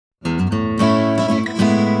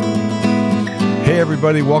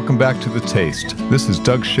everybody, welcome back to The Taste. This is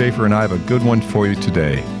Doug Schaefer, and I have a good one for you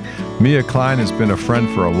today. Mia Klein has been a friend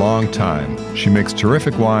for a long time. She makes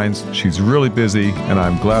terrific wines, she's really busy, and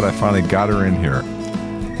I'm glad I finally got her in here.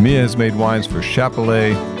 Mia has made wines for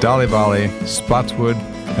Chapelet, Dalle Valle, Spotswood,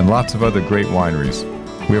 and lots of other great wineries.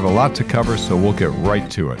 We have a lot to cover, so we'll get right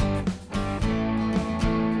to it.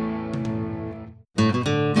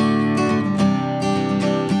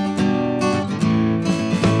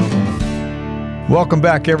 Welcome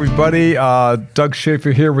back, everybody. Doug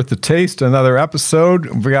Schaefer here with The Taste, another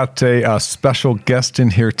episode. We got a special guest in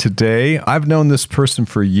here today. I've known this person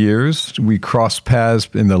for years. We crossed paths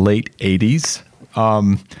in the late 80s.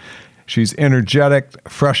 She's energetic,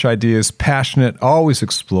 fresh ideas, passionate, always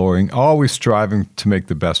exploring, always striving to make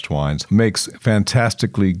the best wines. Makes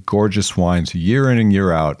fantastically gorgeous wines year in and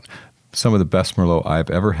year out. Some of the best Merlot I've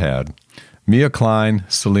ever had. Mia Klein,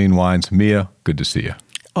 Celine Wines. Mia, good to see you.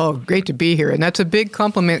 Oh, great to be here. And that's a big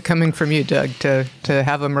compliment coming from you, Doug, to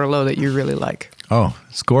have a Merlot that you really like. Oh,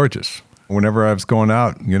 it's gorgeous. Whenever I was going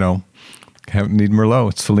out, need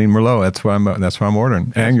Merlot. It's Celine Merlot. That's what I'm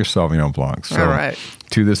ordering. And your Sauvignon Blanc. So, all right.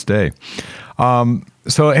 To this day.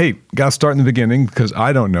 So, hey, got to start in the beginning because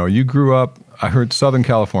I don't know. You grew up, I heard, Southern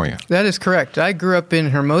California. That is correct. I grew up in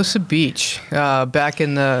Hermosa Beach back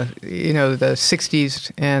in the 60s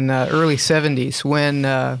and early 70s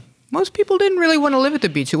when most people didn't really want to live at the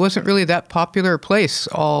beach. It wasn't really that popular a place,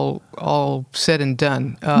 all said and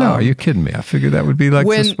done. No, are you kidding me? I figured that would be like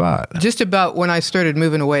the spot. Just about when I started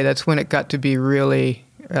moving away, that's when it got to be really,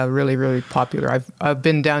 really popular. I've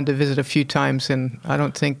been down to visit a few times, and I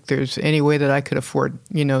don't think there's any way that I could afford,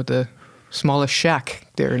 the smallest shack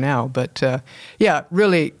there now. But yeah,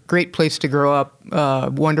 really great place to grow up.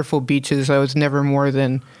 Wonderful beaches. I was never more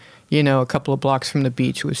than a couple of blocks from the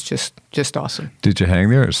beach. Was just awesome. Did you hang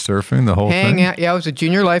there? Surfing the whole thing? Yeah, I was a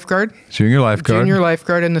junior lifeguard. Junior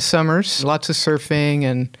lifeguard in the summers. Lots of surfing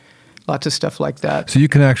and lots of stuff like that. So you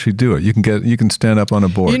can actually do it. You can stand up on a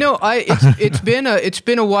board. It's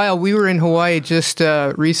been a while. We were in Hawaii just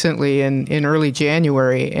recently in early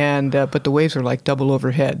January, and but the waves are like double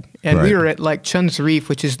overhead. And right. We were at like Chun's Reef,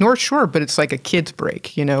 which is North Shore, but it's like a kid's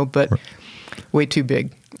break, but way too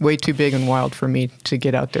big and wild for me to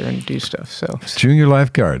get out there and do stuff. So junior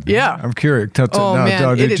lifeguard. Yeah. I'm curious. Man,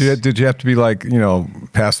 Doug, did you have to be like,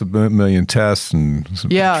 pass the million tests and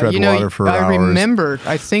tread water for hours? I remember,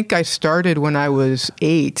 I think I started when I was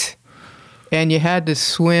 8, and you had to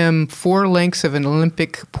swim 4 lengths of an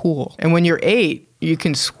Olympic pool. And when you're 8, you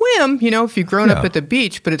can swim, if you've grown up at the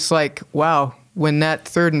beach, but it's like, wow, when that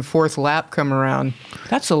 3rd and 4th lap come around,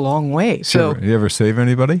 that's a long way. So you ever save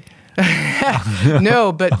anybody?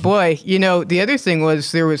 No, but boy, the other thing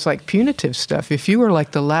was there was like punitive stuff. If you were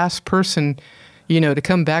like the last person, to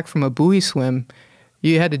come back from a buoy swim,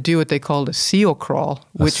 you had to do what they called a seal crawl,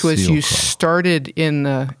 which was you started in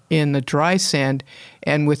the dry sand,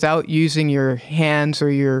 and without using your hands or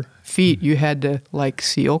your feet, you had to like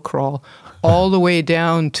seal crawl all the way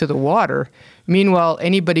down to the water. Meanwhile,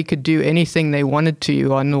 anybody could do anything they wanted to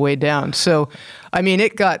you on the way down. So, I mean,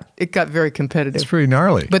 it got very competitive. It's pretty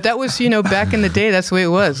gnarly. But that was, back in the day, that's the way it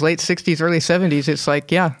was. Late 60s, early 70s. It's like,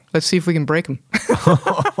 yeah, let's see if we can break them.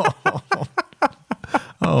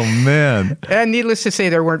 Oh, man. And needless to say,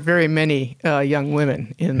 there weren't very many young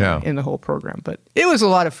women in the whole program. But it was a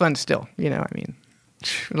lot of fun still, a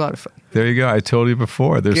lot of fun. There you go. I told you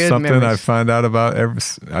before. There's Good something memories. I find out about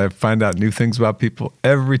I find out new things about people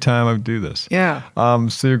every time I do this. Yeah.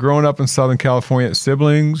 So you're growing up in Southern California.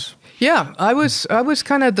 Siblings? Yeah, I was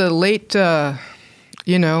kind of the late. My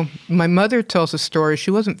mother tells a story. She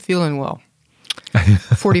wasn't feeling well.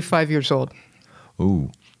 45 years old.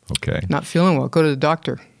 Ooh. Okay. Not feeling well. Go to the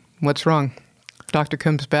doctor. What's wrong? Doctor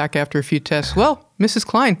comes back after a few tests. Well, Mrs.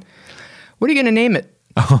 Klein, what are you going to name it?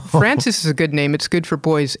 Francis is a good name. It's good for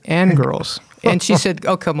boys and girls. And she said,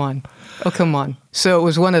 oh, come on. So it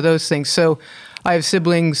was one of those things. So I have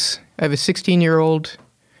siblings. I have a 16-year-old,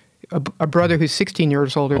 a brother who's 16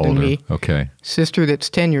 years older than me. Okay. Sister that's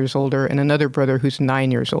 10 years older, and another brother who's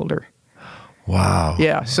 9 years older. Wow.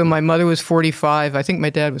 Yeah. So my mother was 45. I think my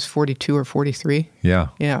dad was 42 or 43. Yeah.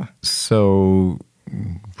 Yeah. So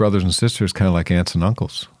brothers and sisters, kind of like aunts and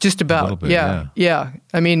uncles. Just about. A little bit, yeah.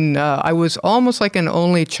 I mean, I was almost like an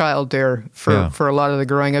only child there for a lot of the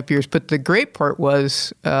growing up years. But the great part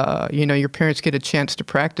was, your parents get a chance to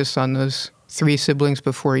practice on those 3 siblings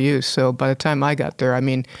before you. So by the time I got there, I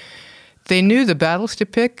mean, they knew the battles to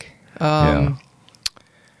pick.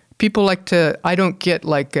 People I don't get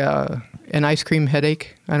like an ice cream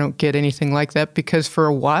headache. I don't get anything like that because for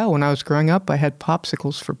a while when I was growing up, I had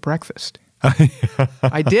popsicles for breakfast.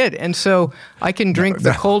 I did. And so I can drink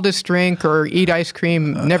the coldest drink or eat ice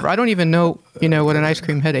cream. Never. I don't even know, what an ice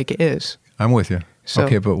cream headache is. I'm with you. So,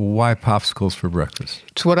 okay, but why popsicles for breakfast?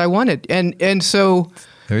 It's what I wanted. And so,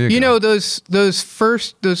 there you go. those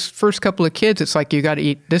first couple of kids, it's like you got to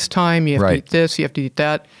eat this time, you have to eat this, you have to eat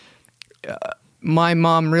that. My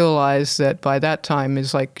mom realized that by that time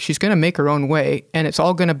is like she's going to make her own way and it's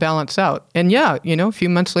all going to balance out. And yeah, a few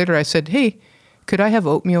months later I said, "Hey, could I have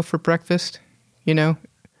oatmeal for breakfast?"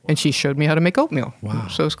 And she showed me how to make oatmeal. Wow.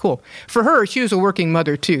 So it was cool. For her, she was a working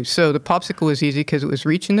mother too. So the popsicle was easy because it was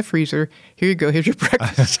reach in the freezer. Here you go. Here's your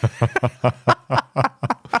breakfast.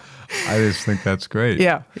 I just think that's great.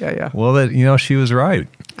 Yeah. Well, she was right.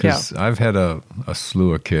 Because I've had a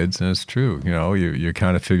slew of kids, and it's true. You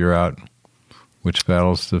kind of figure out which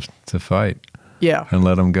battles to fight. Yeah. And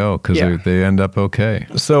let them go because they end up okay.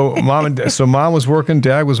 So mom was working,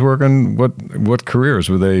 dad was working. What careers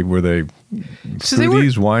were they? So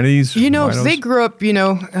foodies, whinies? Winos? They grew up.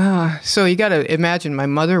 So you got to imagine. My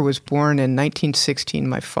mother was born in 1916.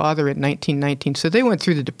 My father in 1919. So they went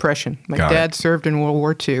through the Depression. My dad served in World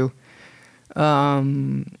War II.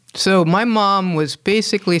 So my mom was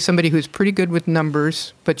basically somebody who's pretty good with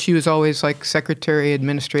numbers, but she was always like secretary,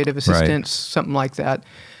 administrative assistant, something like that.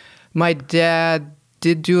 My dad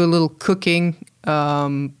did do a little cooking,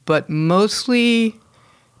 but mostly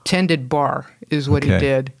tended bar is what he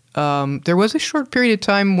did. There was a short period of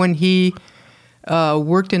time when he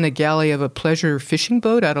worked in the galley of a pleasure fishing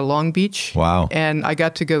boat out of Long Beach. Wow. And I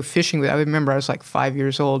got to go fishing with. I remember I was like 5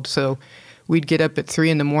 years old, so we'd get up at 3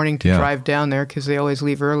 a.m. to drive down there because they always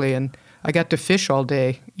leave early, and I got to fish all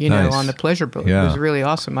day, on the pleasure boat. Yeah. It was really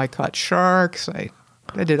awesome. I caught sharks. I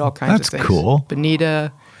did all kinds of things. That's cool.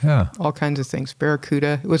 Bonita. Yeah. All kinds of things.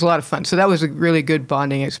 Barracuda. It was a lot of fun. So that was a really good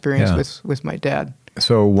bonding experience with my dad.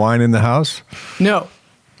 So wine in the house? No.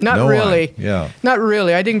 Not really. Wine. Yeah. Not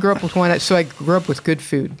really. I didn't grow up with wine. So I grew up with good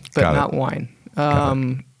food, but not wine.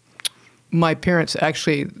 My parents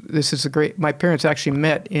actually, my parents actually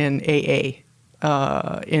met in AA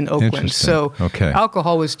in Oakland. So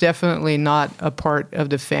alcohol was definitely not a part of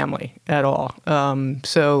the family at all.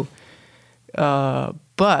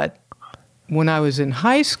 But when I was in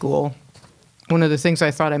high school, one of the things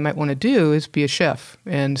I thought I might want to do is be a chef.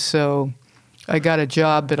 And so I got a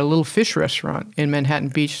job at a little fish restaurant in Manhattan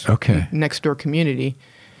Beach, next door community,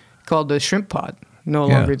 called the Shrimp Pot. No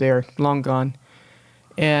longer there, long gone.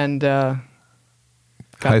 And got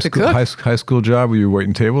to cook. High school job, were you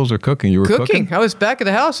waiting tables or cooking? You were cooking? I was back of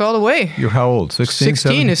the house all the way. You're how old, 16,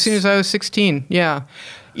 17? As soon as I was 16, yeah.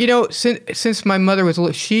 Since my mother was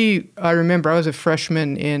I remember I was a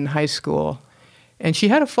freshman in high school, and she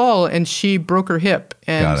had a fall, and she broke her hip.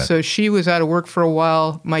 And so she was out of work for a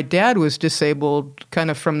while. My dad was disabled kind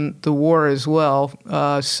of from the war as well.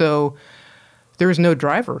 So there was no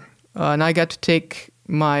driver. And I got to take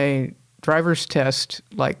my driver's test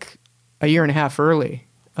like a year and a half early.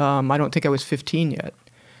 I don't think I was 15 yet.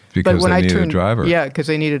 Because they needed a driver. Yeah, because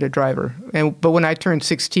they needed a driver. But when I turned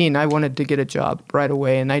 16, I wanted to get a job right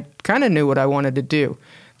away. And I kind of knew what I wanted to do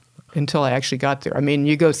until I actually got there. I mean,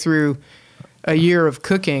 you go through a year of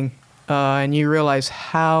cooking and you realize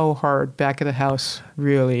how hard back of the house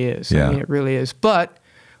really is. Yeah. I mean, it really is. But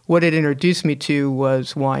what it introduced me to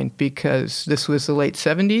was wine, because this was the late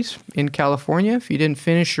 70s in California. If you didn't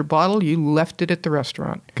finish your bottle, you left it at the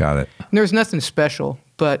restaurant. Got it. And there was nothing special,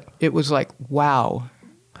 but it was like, wow.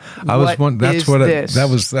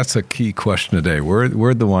 That's a key question today.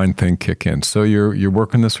 Where'd the wine thing kick in? So you're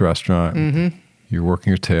working this restaurant. Mm-hmm. You're working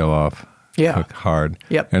your tail off. Yeah. Cook hard.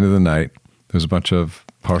 Yep. End of the night, there's a bunch of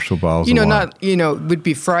partial bottles of wine. It would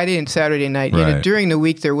be Friday and Saturday night. Right. During the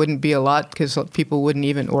week there wouldn't be a lot because people wouldn't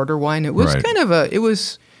even order wine. It was it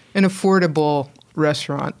was an affordable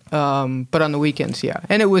restaurant, but on the weekends, yeah.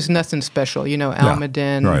 And it was nothing special,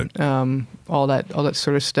 Almaden, all that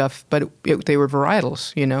sort of stuff. But they were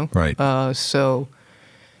varietals, Right. So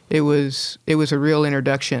it was a real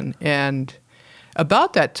introduction. And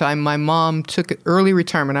about that time, my mom took early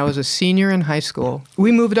retirement. I was a senior in high school.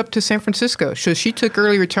 We moved up to San Francisco. So she took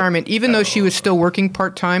early retirement, even though she was still working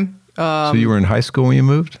part-time. So you were in high school when you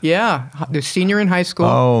moved? Yeah, the senior in high school.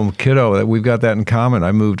 Oh, kiddo, we've got that in common.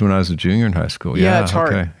 I moved when I was a junior in high school. Yeah, it's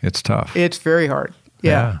hard. Okay. It's tough. It's very hard.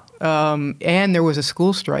 Yeah. And there was a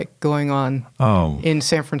school strike going on in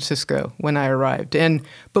San Francisco when I arrived.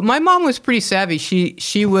 But my mom was pretty savvy.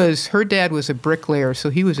 Her dad was a bricklayer, so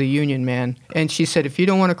he was a union man. And she said, if you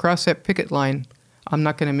don't want to cross that picket line, I'm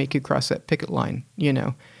not going to make you cross that picket line,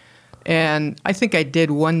 And I think I did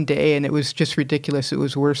one day, and it was just ridiculous. It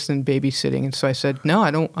was worse than babysitting. And so I said, no, I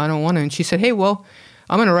don't want to. And she said, hey, well,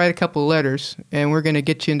 I'm going to write a couple of letters, and we're going to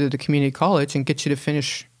get you into the community college and get you to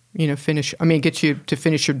finish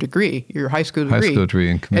your degree, your high school degree. High school degree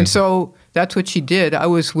in community. And so that's what she did. I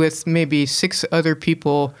was with maybe 6 other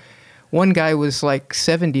people. One guy was like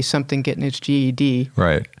 70-something getting his GED.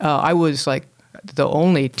 Right. I was like the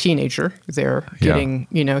only teenager there getting,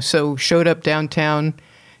 so showed up downtown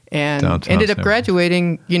and ended up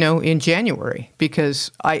graduating, in January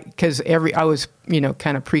because I was,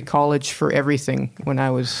 kind of pre-college for everything when I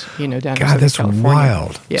was, down in Southern that's California.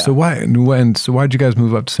 Wild. Yeah. So why'd you guys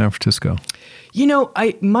move up to San Francisco?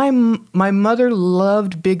 My mother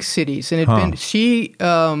loved big cities, and when she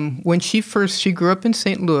grew up in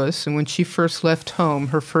St. Louis, and when she first left home,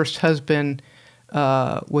 her first husband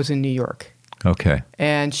was in New York. Okay.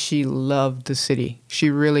 And she loved the city. She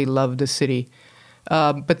really loved the city.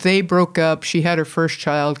 But they broke up. She had her first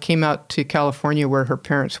child, came out to California where her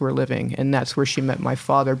parents were living, and that's where she met my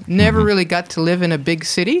father. Never really got to live in a big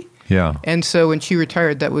city. Yeah. And so when she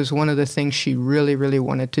retired, that was one of the things she really, really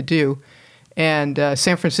wanted to do. And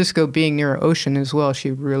San Francisco being near an ocean as well,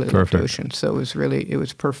 she really loved ocean. So it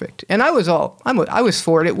was perfect. And I was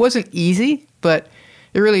for it. It wasn't easy, but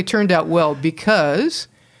it really turned out well because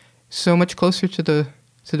so much closer to the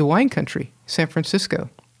wine country, San Francisco,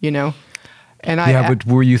 And but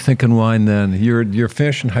were you thinking wine then? You're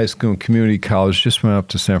finishing high school and community college, just went up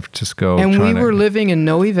to San Francisco. And we were living in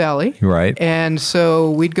Noe Valley. Right. And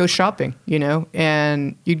so we'd go shopping,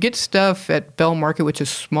 and you'd get stuff at Bell Market, which is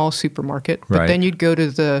a small supermarket. But then you'd go to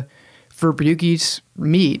the Verbrugge's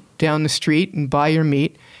meat down the street and buy your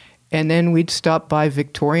meat. And then we'd stop by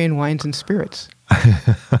Victorian Wines and Spirits.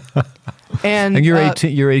 And you're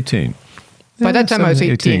 18. You're 18. By that time I was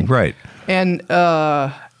 18. Right. And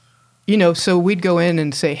so we'd go in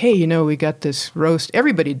and say, hey, we got this roast.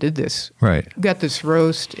 Everybody did this. Right. We got this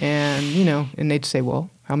roast, and, and they'd say, well,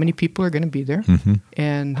 how many people are going to be there? Mm-hmm.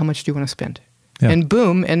 And how much do you want to spend? Yeah. And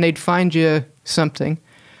boom, and they'd find you something.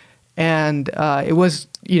 And it was,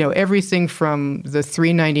 everything from the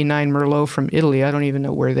 $3.99 Merlot from Italy, I don't even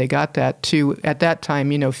know where they got that, to, at that time,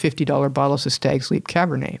 $50 bottles of Stag's Leap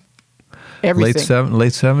Cabernet. Everything.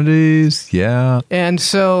 Late 70s, yeah. And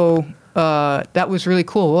so that was really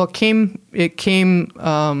cool. Well, it came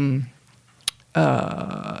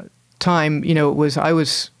time,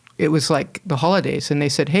 it was like the holidays, and they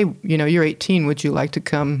said, hey, you're 18, would you like to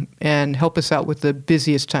come and help us out with the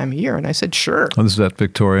busiest time of year? And I said, sure. Oh, this is that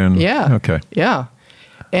Victorian? Yeah. Okay. Yeah.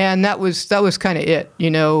 And that was kind of it,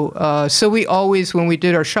 So we always, when we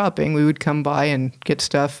did our shopping, we would come by and get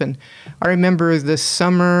stuff. And I remember the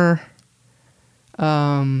summer,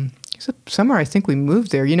 I think we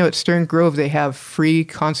moved there. At Stern Grove, they have free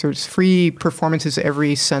concerts, free performances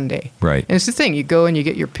every Sunday. Right. And it's the thing. You go and you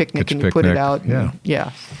get your picnic and you put it out. And,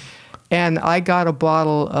 yeah. And I got a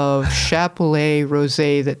bottle of Chapelet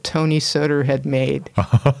Rosé that Tony Soter had made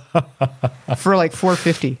for like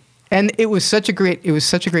 $4.50. And it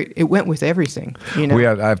went with everything,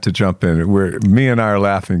 I have to jump in. Me and I are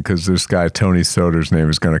laughing because this guy, Tony Soter's name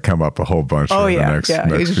is going to come up a whole bunch in the next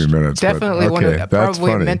few minutes. Definitely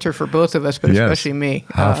probably a mentor for both of us, but especially me.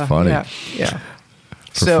 How funny. Yeah.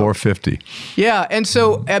 For $4.50. Yeah. And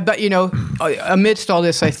so, but amidst all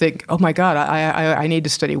this, I think, oh my God, I need to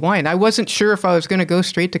study wine. I wasn't sure if I was going to go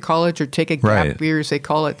straight to college or take a gap year, as they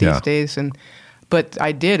call it these days. But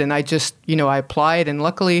I did. And I just, I applied, and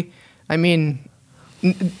luckily,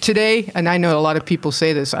 today, and I know a lot of people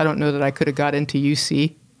say this, I don't know that I could have got into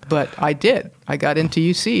UC, but I did. I got into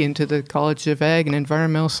UC, into the College of Ag and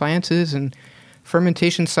Environmental Sciences and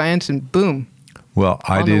Fermentation Science, and boom. Well,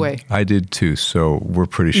 I did too, so we're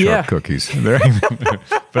pretty sharp cookies. But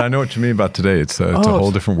I know what you mean about today. It's a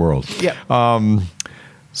whole different world. Yeah.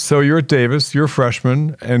 So you're at Davis, you're a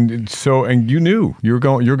freshman, and you knew you're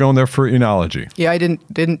going there for enology. Yeah, I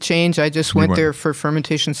didn't change. I just went there for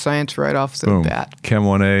fermentation science right off the bat. Chem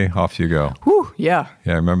 1A, off you go. Whew, yeah.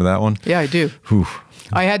 Yeah, remember that one? Yeah, I do. Whew.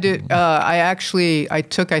 I had to. I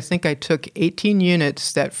took 18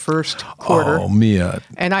 units that first quarter. Oh, Mia!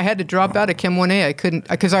 And I had to drop out of Chem 1A. I couldn't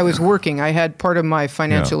because I was working. I had part of my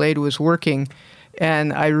financial aid was working.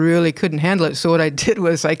 And I really couldn't handle it. So what I did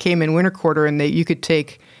was I came in winter quarter, and you could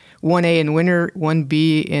take 1A in winter,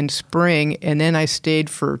 1B in spring, and then I stayed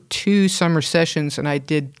for 2 summer sessions, and I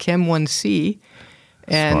did Chem 1C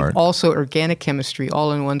and also organic chemistry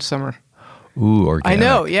all in one summer. Ooh, organic. I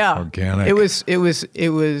know, yeah. Organic. It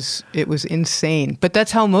was insane. But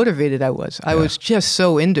that's how motivated I was. I was just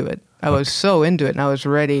so into it. I was so into it, and I was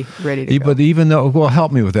ready to go. But even though,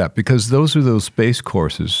 help me with that, because those are those base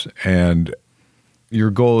courses, and your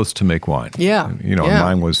goal is to make wine. Yeah. And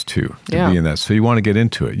mine was to be in that. So you want to get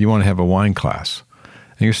into it. You want to have a wine class.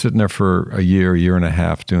 And you're sitting there for a year and a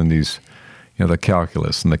half doing these, the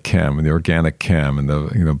calculus and the chem and the organic chem and the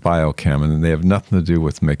biochem, and they have nothing to do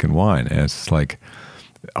with making wine. And it's like,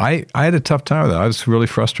 I had a tough time with that. I was really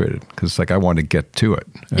frustrated because I wanted to get to it.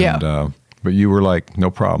 And, but you were like,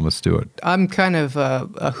 no problem, let's do it. I'm kind of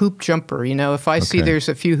a hoop jumper. If I see there's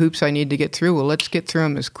a few hoops I need to get through, well, let's get through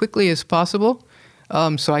them as quickly as possible.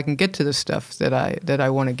 So I can get to the stuff that I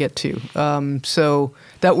want to get to. So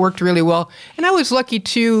that worked really well. And I was lucky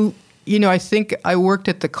too. I think I worked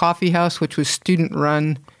at the coffee house, which was student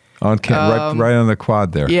run. Right on the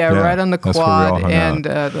quad there. Yeah, right on the quad. That's where we all hung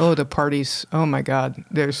out. The parties. Oh my God.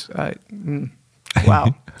 There's,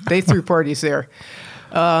 wow. They threw parties there.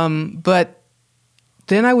 But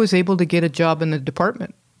then I was able to get a job in the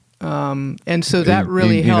department. And so that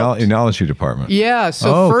really helped. Enology department. Yeah.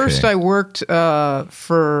 So first I worked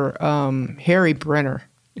for Harry Brenner,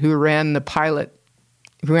 who ran the Pilot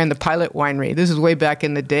winery. This is way back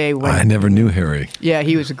in the day when I never knew Harry. Yeah,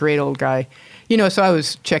 he was a great old guy. So I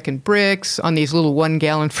was checking bricks on these little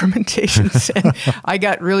 1-gallon fermentations, and I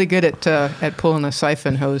got really good at pulling a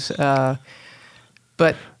siphon hose.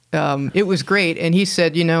 But it was great. And he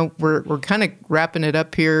said, we're kind of wrapping it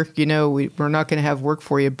up here. We're not going to have work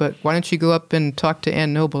for you, but why don't you go up and talk to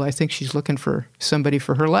Ann Noble? I think she's looking for somebody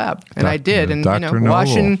for her lab. And I did. And,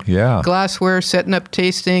 washing glassware, setting up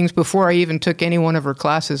tastings. Before I even took any one of her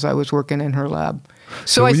classes, I was working in her lab.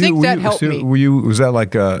 So I think that helped me. Was that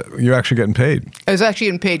like you're actually getting paid? I was actually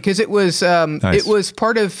getting paid because it was It was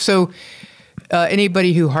part of,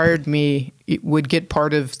 anybody who hired me would get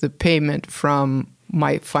part of the payment from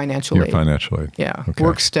my financial aid. Financial aid. Yeah. Okay.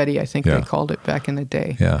 Work study, I think they called it back in the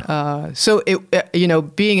day. Yeah. So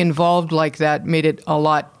it, being involved like that made it a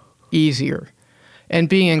lot easier. And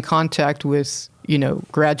being in contact with,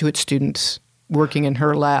 graduate students working in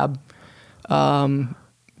her lab,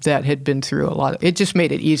 that had been through a lot. It just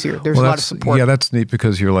made it easier. There's a lot of support. Yeah, that's neat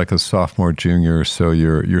because you're like a sophomore, junior, so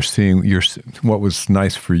you're seeing what was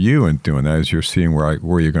nice for you in doing that is you're seeing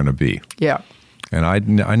where you're going to be. Yeah. And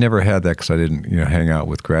I never had that because I didn't hang out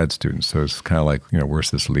with grad students. So it's kind of like,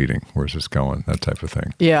 where's this leading? Where's this going? That type of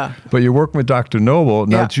thing. Yeah. But you're working with Dr. Noble.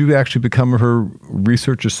 Now, did you actually become her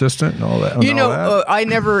research assistant and all that? I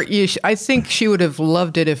never, I think she would have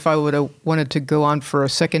loved it if I would have wanted to go on for a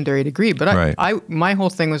secondary degree. But my whole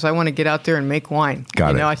thing was I want to get out there and make wine.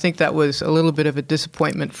 Got it. I think that was a little bit of a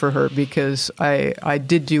disappointment for her because I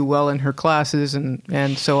did do well in her classes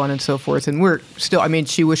and so on and so forth. And we're still,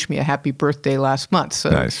 she wished me a happy birthday last month. So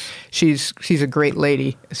nice. She's a great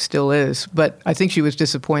lady, still is. But I think she was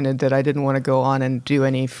disappointed that I didn't want to go on and do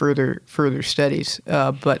any further studies.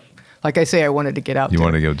 But like I say, I wanted to get out there. You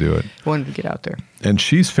wanted to go do it. I wanted to get out there. And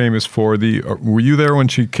she's famous for were you there when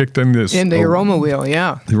she kicked in this? In the aroma wheel,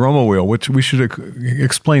 yeah. The aroma wheel, which we should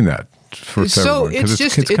explain that for everyone. Because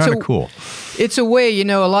it's kind of cool. It's a way,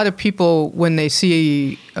 a lot of people, when they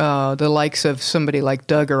see the likes of somebody like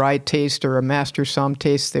Doug or I Taste or a Master Somm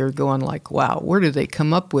Taste, they're going like, wow, where do they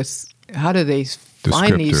come up with, how do they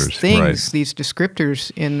find these things, these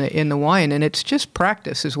descriptors in the wine? And it's just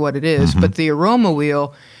practice is what it is. Mm-hmm. But the aroma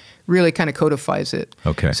wheel really kind of codifies it.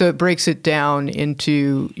 Okay. So it breaks it down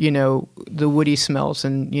into, the woody smells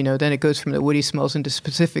and, then it goes from the woody smells into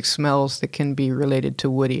specific smells that can be related to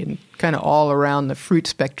woody and kind of all around the fruit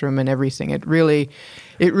spectrum and everything. It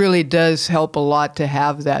really does help a lot to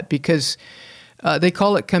have that because they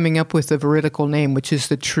call it coming up with a veridical name, which is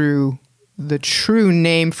the true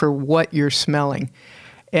name for what you're smelling.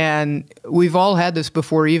 And we've all had this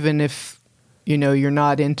before, even if you're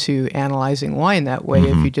not into analyzing wine that way,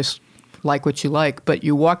 if you just like what you like. But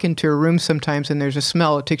you walk into a room sometimes and there's a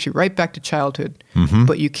smell. It takes you right back to childhood. Mm-hmm.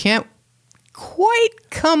 But you can't quite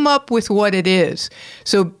come up with what it is.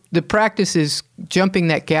 So the practice is jumping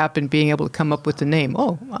that gap and being able to come up with the name.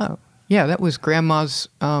 Oh, wow. Yeah, that was grandma's,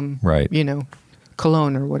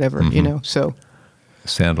 cologne or whatever, so...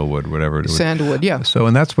 Sandalwood, whatever it was. Sandalwood, yeah. So,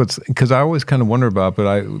 and that's because I always kind of wonder about, but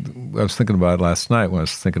I was thinking about it last night when I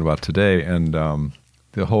was thinking about today, and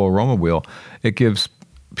the whole aroma wheel, it gives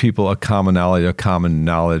people a common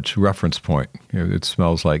knowledge reference point. It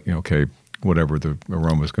smells like, okay, whatever the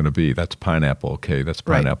aroma is going to be. That's pineapple. Okay, that's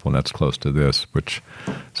pineapple, and that's close to this,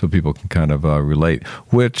 so people can kind of relate,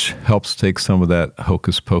 which helps take some of that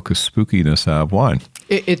hocus pocus spookiness out of wine.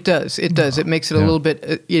 It does. It does. It makes it a little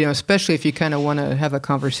bit, especially if you kind of want to have a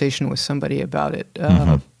conversation with somebody about it.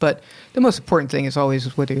 But the most important thing is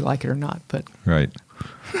always whether you like it or not. But right.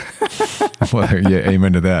 Well, yeah,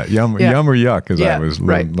 amen to that. Yum or yuck, as I was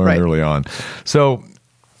learned early on. So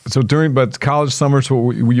So but college summers,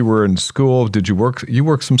 you were in school. Did you work? You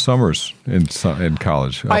worked some summers in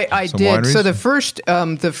college. I did. Wineries? So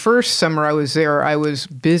the first summer I was there, I was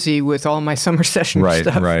busy with all my summer session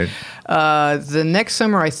stuff. Right. The next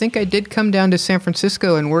summer, I think I did come down to San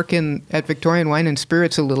Francisco and work at Victorian Wine and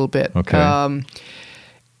Spirits a little bit. Okay.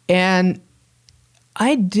 And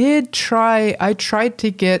I did try. I tried to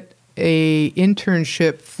get a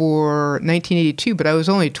internship for 1982, but I was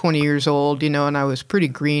only 20 years old, and I was pretty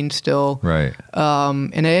green still. Right.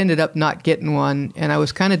 And I ended up not getting one, and I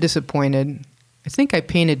was kind of disappointed. I think I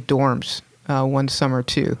painted dorms one summer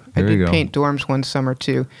too. I did paint dorms one summer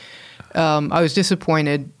too. I was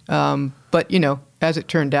disappointed, but as it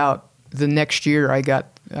turned out, the next year I got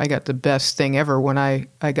the best thing ever when I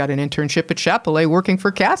got an internship at Chapelet working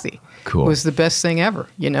for Kathy. Cool. It was the best thing ever,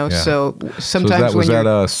 Yeah. So sometimes was that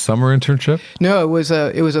a summer internship? No, it was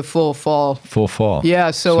a full fall. Full fall. Yeah,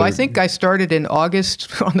 so I think I started in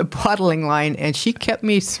August on the bottling line, and she kept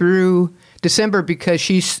me through December because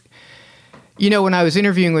she's, when I was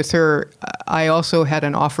interviewing with her, I also had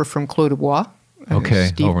an offer from Clos du Bois. Okay.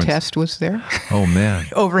 Steve Test was there. Oh, man.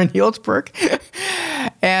 Over in Healdsburg.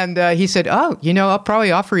 And he said, I'll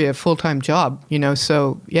probably offer you a full-time job,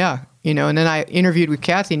 so yeah. And then I interviewed with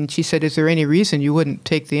Kathy, and she said, is there any reason you wouldn't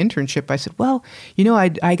take the internship? I said, well,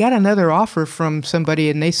 I got another offer from somebody,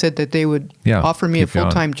 and they said that they would offer me a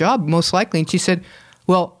full-time job, most likely. And she said,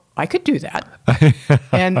 well, I could do that.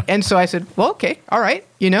 and so I said, well, okay, all right.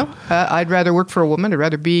 I'd rather work for a woman. I'd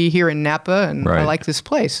rather be here in Napa, and I like this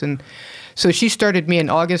place. And so she started me in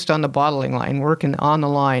August on the bottling line, working on the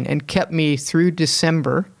line, and kept me through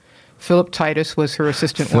December. Philip Titus was her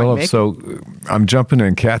assistant winemaker. So I'm jumping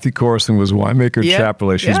in. Kathy Corson was a winemaker at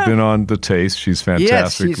Chapelet. She's been on The Taste. She's fantastic.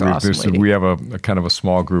 Yes, she's awesome lady. We have a kind of a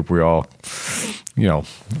small group. We all, a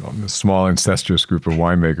small incestuous group of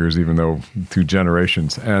winemakers, even though 2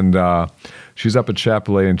 generations. And she's up at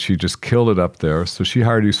Chapelet, and she just killed it up there. So she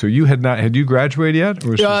hired you. So had you graduated yet?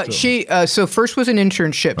 Or so first was an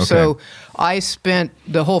internship. Okay. So I spent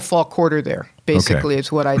the whole fall quarter there. Basically,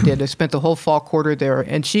 is what I did. I spent the whole fall quarter there,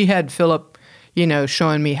 and she had Philip,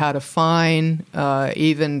 showing me how to fine,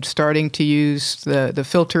 even starting to use the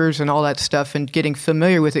filters and all that stuff, and getting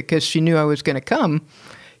familiar with it because she knew I was going to come,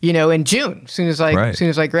 in June, as soon as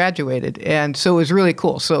I graduated, and so it was really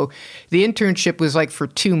cool. So the internship was like for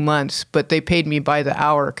 2 months, but they paid me by the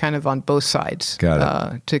hour, kind of on both sides,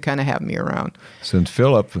 to kind of have me around. Since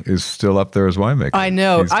Philip is still up there as winemaker, I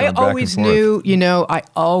know. I always knew. I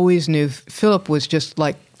always knew Philip was just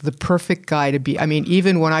like the perfect guy to be. I mean,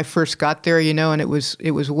 even when I first got there, and it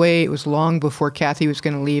was long before Kathy was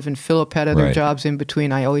going to leave, and Philip had other jobs in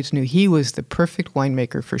between. I always knew he was the perfect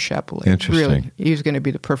winemaker for Chapelet. Interesting. Really, he was going to be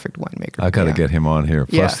the perfect winemaker. I got to get him on here.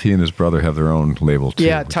 Plus, he and his brother have their own label too.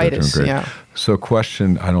 Yeah, Titus. Yeah. So,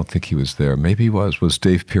 question. I don't think he was there. Maybe he was. Was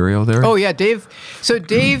Dave Pirio there? Oh yeah, Dave. So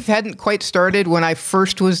Dave hadn't quite started when I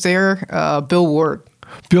first was there. Bill Ward.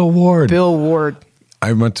 Bill Ward.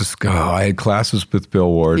 I went to school. I had classes with Bill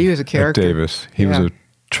Ward. He was a character. At Davis. He was a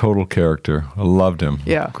total character. I loved him.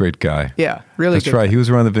 Yeah. Great guy. Yeah, really good. That's right. He was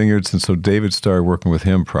around the vineyards, and so David started working with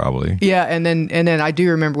him probably. Yeah, and then I do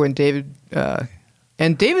remember when David,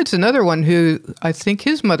 and David's another one who I think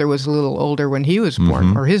his mother was a little older when he was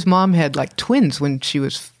born, or his mom had like twins when she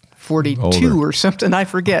was 42 or something. I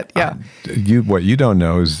forget. Yeah. What you don't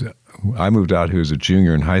know is I moved out here as a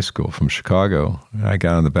junior in high school from Chicago. I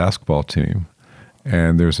got on the basketball team.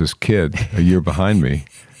 And there's this kid a year behind me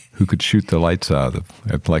who could shoot the lights out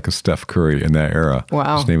of like a Steph Curry in that era.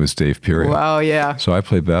 Wow. His name was Dave Pirio. Wow, yeah. So I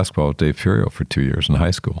played basketball with Dave Pirio for 2 years in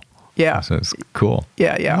high school. Yeah. So it's cool.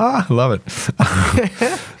 Yeah. I love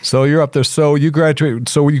it. So you're up there. So you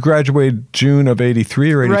graduated June of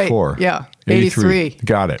 83 or 84? Right. Yeah. 83.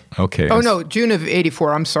 Got it. Okay. Oh, no, June of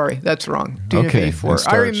 84. I'm sorry. That's wrong. June of 84.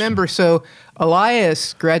 I remember. So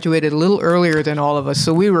Elias graduated a little earlier than all of us.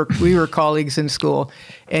 So we were colleagues in school,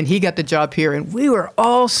 and he got the job here, and we were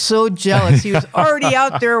all so jealous. He was already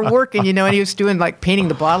out there working, and he was doing like painting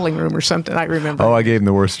the bottling room or something. I remember. Oh, I gave him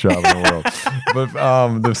the worst job in the world.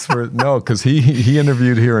 But because he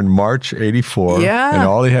interviewed here in March '84. Yeah. And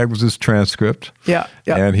all he had was his transcript. Yeah.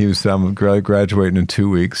 And he was graduating in 2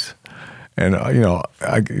 weeks. And,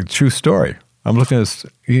 true story. I'm looking at this.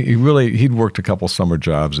 He'd worked a couple summer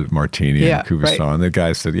jobs at Martini and Cuvasson. Right. And the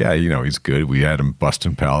guy said, he's good. We had him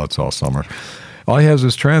busting pallets all summer. All he has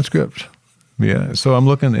is transcript. Yeah. So I'm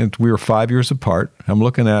looking at, we were 5 years apart. I'm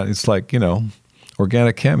looking at, it's like,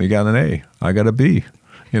 organic chem, you got an A. I got a B,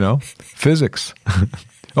 physics.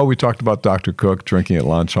 Oh, we talked about Dr. Cook, drinking at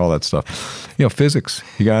lunch, all that stuff. Physics,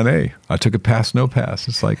 he got an A. I took a pass, no pass.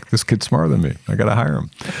 It's like, this kid's smarter than me. I got to hire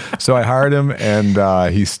him. So I hired him,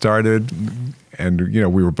 and he started, and,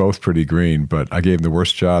 we were both pretty green, but I gave him the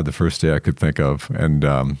worst job the first day I could think of,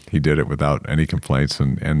 and he did it without any complaints,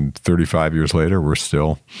 and 35 years later, we're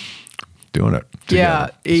still doing it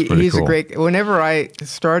together. Yeah, he's cool. a great. Whenever I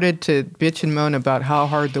started to bitch and moan about how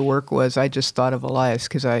hard the work was, I just thought of Elias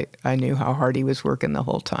because I knew how hard he was working the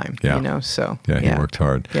whole time. Yeah. So he worked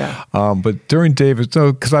hard. Yeah. But during Davis,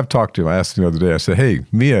 because I've talked to him, I asked him the other day. I said, "Hey,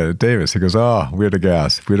 Mia, Davis." He goes, "Oh, we had a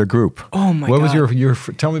gas. We had a group." Oh my God. What was your?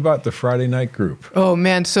 Tell me about the Friday night group. Oh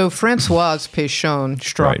man, so Francoise Pechon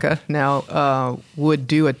Straka Right. now would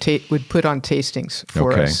put on tastings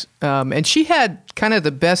for Okay. us, and she had kind of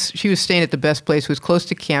the best. She was staying at the best place. It was close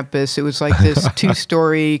to campus. It was like this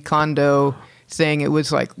 2-story condo thing. It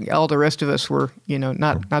was like all the rest of us were,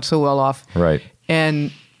 not so well off. Right.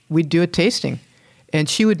 And we'd do a tasting, and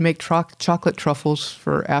she would make chocolate truffles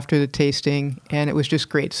for after the tasting, and it was just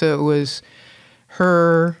great. So it was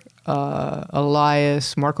her,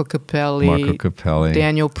 Elias, Marco Capelli,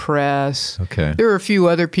 Daniel Press. Okay. There were a few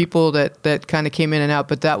other people that kind of came in and out,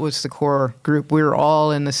 but that was the core group. We were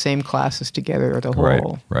all in the same classes together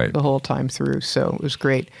the whole time through. So it was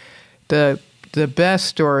great. The best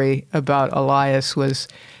story about Elias was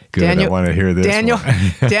Good, I want to hear this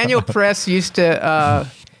Daniel Press used to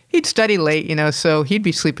he'd study late, so he'd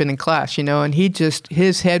be sleeping in class, and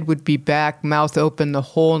his head would be back, mouth open, the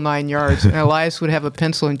whole 9 yards. And Elias would have a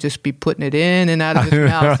pencil and just be putting it in and out of his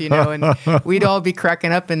mouth, and we'd all be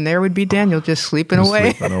cracking up, and there would be Daniel just sleeping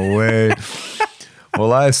away. Well,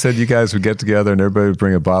 Elias said you guys would get together and everybody would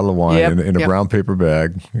bring a bottle of wine in a brown paper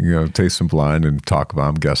bag, taste some blind and talk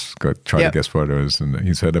about them, try to guess what it was. And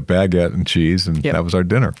he said a baguette and cheese, and that was our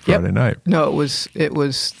dinner Friday night. No, it was they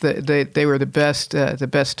were the best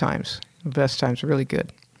times. The best times, really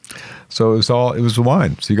good. So it was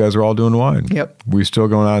wine. So you guys are all doing wine. Yep. Were you still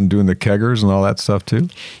going out and doing the keggers and all that stuff too?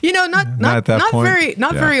 Not at that point?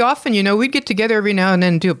 Very often. We'd get together every now and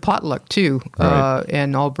then and do a potluck too, Right.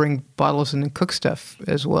 and I'll bring bottles and cook stuff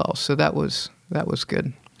as well. So that was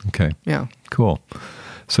good. Okay. Yeah. Cool.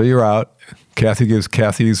 So you're out.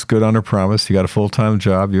 Kathy's good on her promise. You got a full-time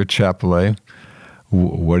job. You're at Chapelet.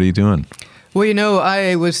 What are you doing? Well,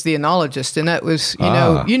 I was the enologist, and that was,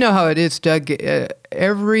 you know how it is, Doug.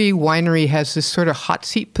 Every winery has this sort of hot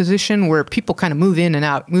seat position where people kind of move in and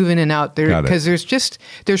out there because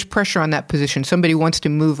there's pressure on that position. Somebody wants to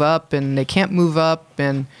move up and they can't move up,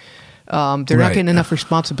 and they're not getting enough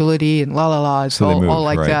responsibility, and It's so all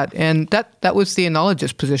like that. And that was the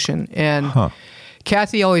enologist position. And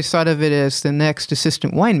Kathy always thought of it as the next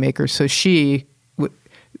assistant winemaker. So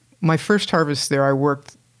my first harvest there,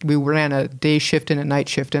 we ran a day shift and a night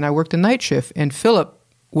shift, and I worked a night shift, and Philip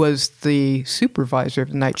was the supervisor of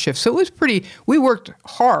the night shift. So it was we worked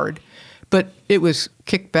hard, but it was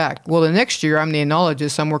kicked back. Well, the next year, I'm the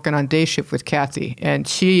enologist. I'm working on day shift with Kathy, and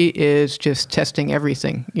she is just testing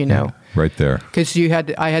everything, Yeah, right there. Because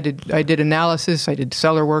I did analysis, I did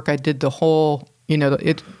cellar work, I did the whole,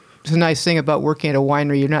 it's a nice thing about working at a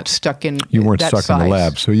winery. You're not stuck in. You weren't that stuck size. in the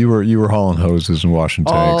lab, so you were hauling hoses and washing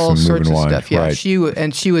tanks All and sorts moving of wine. stuff. Yeah, Right.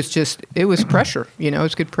 she was just. It was pressure. It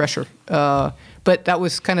was good pressure. But that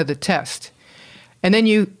was kind of the test. And then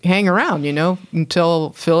you hang around,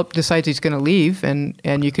 until Philip decides he's going to leave, and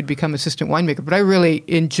you could become assistant winemaker. But I really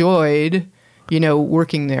enjoyed,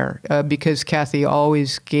 working there because Kathy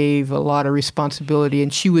always gave a lot of responsibility,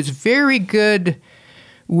 and she was very good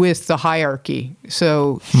with the hierarchy.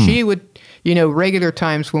 So she would, regular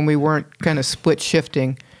times when we weren't kind of split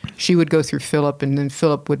shifting, she would go through Philip, and then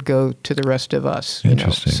Philip would go to the rest of us.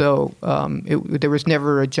 Interesting. So there was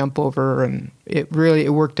never a jump over, and it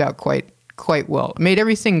worked out quite well. It made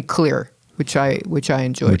everything clear, which I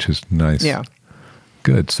enjoyed. Which is nice. Yeah.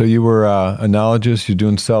 Good. So you were enologist. You're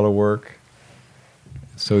doing cellar work.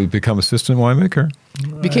 So you become assistant winemaker.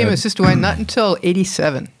 Became assistant wine not until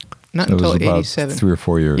 87. Not So until it was about 87. 3 or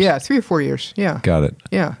 4 years. Yeah, 3 or 4 years. Yeah. Got it.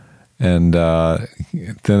 Yeah. And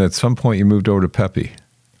then at some point you moved over to Pepe.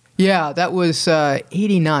 Yeah, that was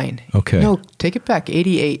 89. Okay. No, take it back.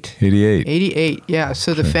 88. 88. 88. Yeah.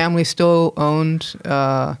 So the family still owned.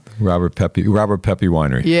 Robert Pepe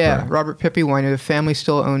Winery. Yeah, Right. Robert Pepe Winery. The family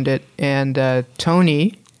still owned it, and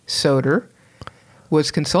Tony Soder was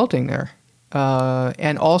consulting there,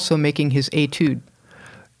 and also making his etude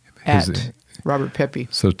at Robert Pepe.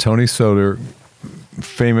 So Tony Soder,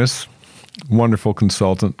 famous Wonderful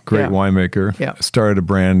consultant, great winemaker. Yeah. Started a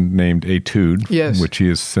brand named Etude, which he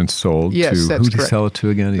has since sold to. Who did he sell it to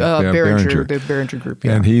again? Beringer, the Beringer Group.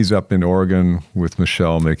 Yeah. And he's up in Oregon with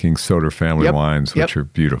Michelle making Soder family wines, which are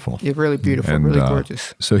beautiful. Yeah, really beautiful, really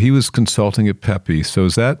gorgeous. So he was consulting at Pepe. So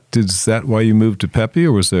is that why you moved to Pepe,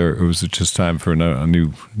 or was it just time for a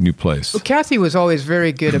new place? Well, Kathy was always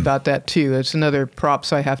very good about that too. It's another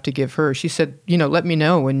props I have to give her. She said, let me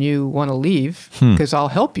know when you want to leave because I'll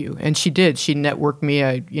help you. And she did. She networked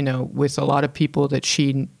me, with a lot of people that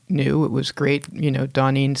she knew. It was great,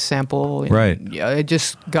 Donine Sample. Right. Yeah, I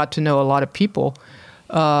just got to know a lot of people.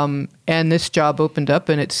 And this job opened up,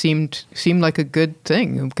 and it seemed like a good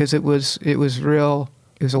thing because it was real.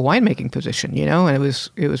 It was a winemaking position, and it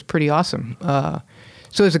was pretty awesome. So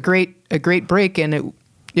it was a great break, and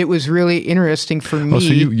it was really interesting for me. Oh,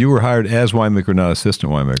 so you were hired as winemaker, not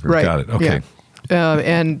assistant winemaker. Right. Got it. Okay. Yeah.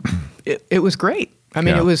 And it was great. I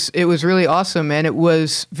mean, it was really awesome, and it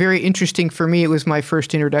was very interesting for me. It was my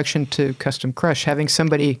first introduction to Custom Crush, having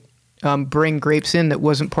somebody bring grapes in that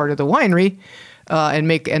wasn't part of the winery, and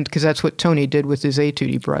because that's what Tony did with his Etude.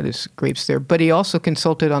 He brought his grapes there, but he also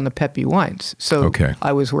consulted on the Pepe wines. So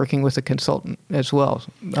I was working with a consultant as well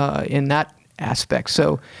in that aspect.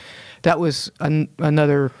 So that was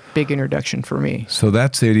another big introduction for me. So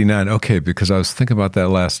that's 89. Okay, because I was thinking about that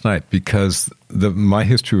last night because my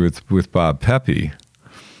history with Bob Pepe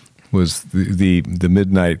was the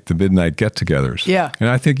midnight get-togethers. Yeah. And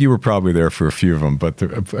I think you were probably there for a few of them, but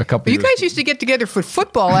a couple. You guys used to get together for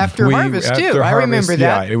football after Harvest too. I remember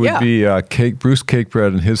that. Yeah, it would be Bruce Cakebread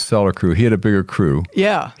and his cellar crew. He had a bigger crew.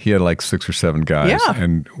 Yeah. He had like 6 or 7 guys. Yeah.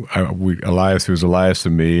 And Elias, it was Elias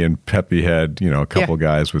and me, and Pepe had a couple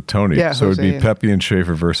guys with Tony. Yeah, so Jose, it'd be Pepe and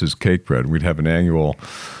Schaefer versus Cakebread. We'd have an annual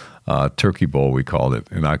turkey bowl, we called it,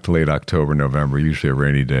 in late October, November, usually a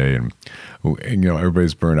rainy day, and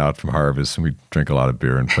everybody's burnt out from Harvest, and we drink a lot of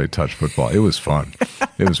beer and play touch football. It was fun.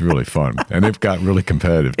 It was really fun, and they've got really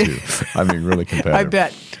competitive too. I mean, really competitive. I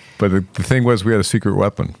bet. But the thing was, we had a secret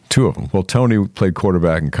weapon, 2 of them. Well, Tony played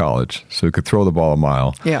quarterback in college, so he could throw the ball a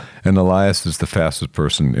mile. Yeah. And Elias is the fastest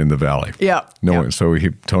person in the valley. Yeah. So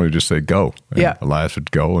Tony would just say, go. And Elias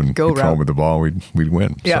would go and he'd throw him with the ball, and we'd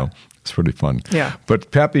win. Yeah. So it's pretty fun. Yeah.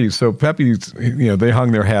 But Pepe's, they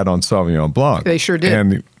hung their hat on Sauvignon Blanc. They sure did.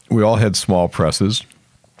 And we all had small presses.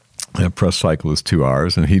 That press cycle is 2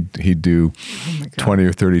 hours, and he'd do 20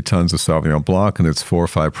 or 30 tons of Sauvignon Blanc, and it's 4 or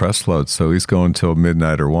 5 press loads. So he's going till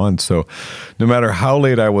midnight or 1. So no matter how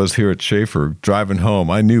late I was here at Schaefer, driving home,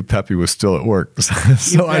 I knew Pepe was still at work.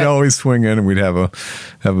 So I'd always swing in, and we'd have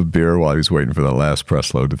a beer while he was waiting for that last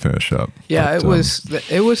press load to finish up. Yeah, it was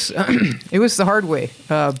it was the hard way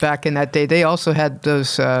back in that day. They also had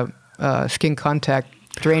those skin contact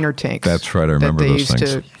drainer tanks. That's right. I remember those things. That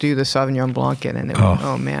they used to do the Sauvignon Blanc in, and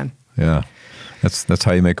oh man. Yeah. That's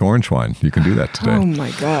how you make orange wine. You can do that today. Oh my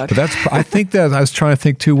God! But I think that I was trying to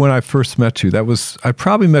think too when I first met you. I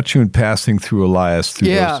probably met you in passing through Elias.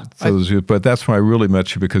 But that's when I really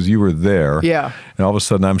met you because you were there. Yeah. And all of a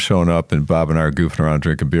sudden I'm showing up and Bob and I are goofing around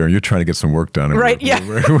drinking beer and you're trying to get some work done. And right.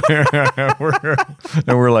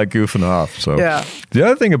 We're like goofing off. So the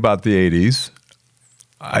other thing about the 80s,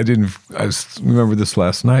 I remember this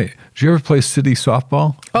last night. Did you ever play city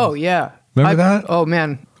softball? Oh yeah. Remember that? Oh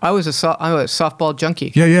man. I was a softball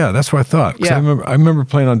junkie. Yeah, that's what I thought. Yeah. I remember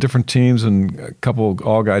playing on different teams and a couple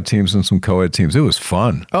all-guy teams and some co-ed teams. It was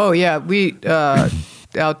fun. Oh yeah, we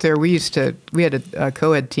out there we had a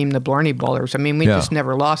co-ed team, the Blarney Ballers. I mean, we just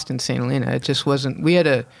never lost in St. Helena. It just wasn't.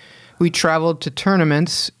 We traveled to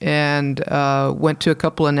tournaments and went to a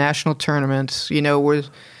couple of national tournaments.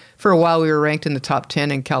 For a while, we were ranked in the top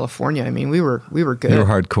 10 in California. I mean, we were good. They were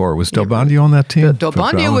hardcore. Was Del Bondio on that team? Del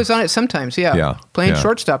Bondio was on it sometimes, playing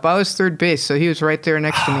shortstop. I was third base, so he was right there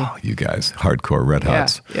next to me. You guys, hardcore Red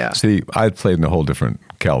Hots. Yeah. See, I played in a whole different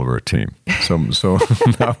caliber team. So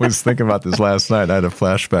I was thinking about this last night. I had a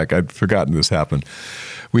flashback. I'd forgotten this happened.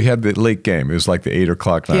 We had the late game. It was like the 8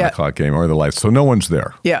 o'clock, 9 o'clock game, or the lights. So no one's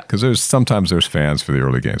there. Yeah. Because sometimes there's fans for the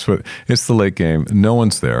early games, but it's the late game. No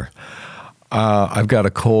one's there. I've got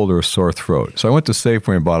a cold or a sore throat. So I went to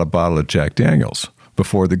Safeway and bought a bottle of Jack Daniels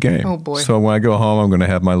before the game. Oh, boy. So when I go home, I'm going to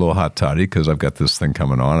have my little hot toddy because I've got this thing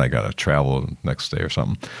coming on. I got to travel next day or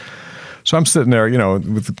something. So I'm sitting there,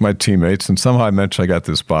 with my teammates, and somehow I mentioned I got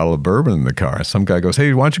this bottle of bourbon in the car. Some guy goes,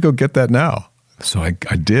 "Hey, why don't you go get that now?" So I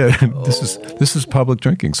did. Oh. This is public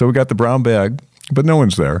drinking. So we got the brown bag, but no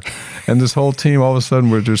one's there. And this whole team, all of a sudden,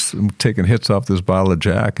 we're just taking hits off this bottle of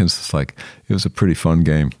Jack. And it's just like, it was a pretty fun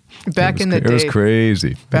game. It was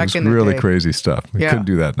crazy. It was really crazy stuff. We couldn't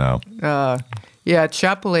do that now. At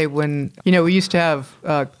Chapelet, when, we used to have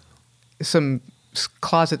some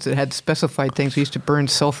closets that had specified things. We used to burn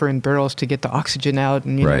sulfur in barrels to get the oxygen out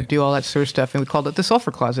and Right. do all that sort of stuff. And we called it the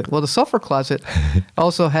sulfur closet. Well, the sulfur closet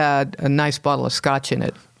also had a nice bottle of scotch in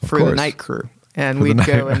it for the course. night crew. And For the we'd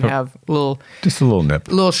go night- and have Just a little nip.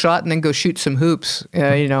 little shot and then go shoot some hoops,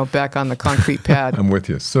 back on the concrete pad. I'm with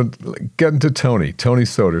you. So getting to Tony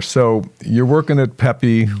Soder. So you're working at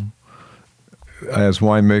Pepe as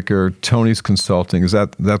winemaker. Tony's consulting.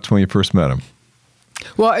 That's when you first met him?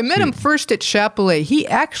 Well, I met him first at Chapelet. He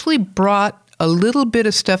actually brought a little bit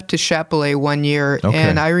of stuff to Chapelet one year, Okay.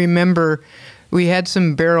 and I remember we had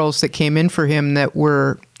some barrels that came in for him that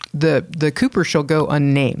were the Cooper shall go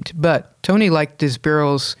unnamed, but Tony liked his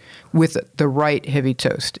barrels with the right heavy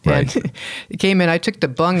toast. Right. And it came in, I took the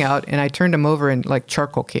bung out and I turned them over and like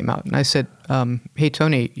charcoal came out. And I said, hey,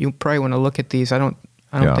 Tony, you probably want to look at these. I don't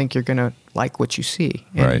Yeah. think you're going to like what you see.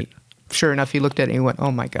 And Right. sure enough, he looked at it and he went,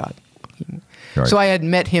 oh my God. Right. So I had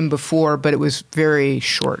met him before, but it was very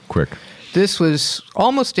short. Quick. This was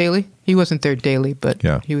almost daily. He wasn't there daily, but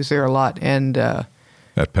Yeah. he was there a lot. And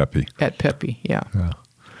At Pepe. at Pepe, yeah.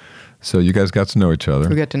 So you guys got to know each other.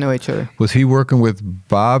 We got to know each other. Was he working with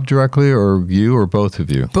Bob directly, or you, or both of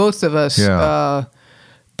you? Both of us. Yeah.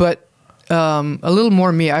 But a little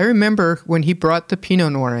more me. I remember when he brought the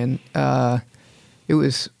Pinot Noir in, it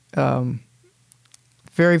was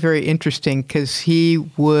very, very interesting because he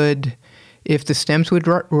would, if the stems were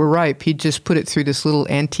ripe, he'd just put it through this little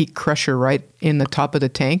antique crusher right in the top of the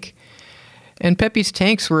tank. And Pepe's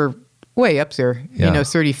tanks were way up there, Yeah.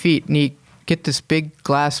 30 feet. And he'd get this big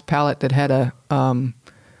glass pallet that had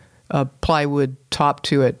a plywood top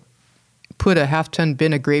to it, put a half-ton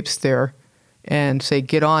bin of grapes there, and say,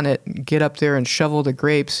 get on it, get up there and shovel the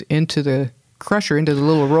grapes into the crusher, into the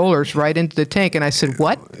little rollers, right into the tank. And I said,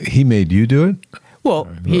 what? He made you do it? Well,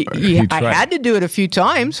 He I tried. had to do it a few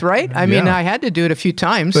times, right? I mean, Yeah. I had to do it a few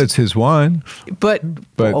times. But it's his wine. But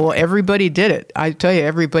But- everybody did it. I tell you,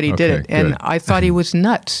 everybody did Okay, it, and good. I thought he was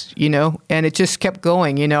nuts, And it just kept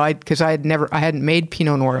going, because I hadn't made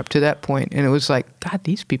Pinot Noir up to that point, and it was like, God,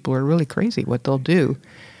 these people are really crazy. What they'll do,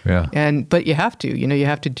 Yeah. but you have to, you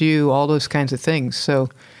have to do all those kinds of things. So,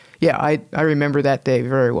 yeah, I remember that day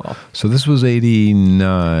very well. So this was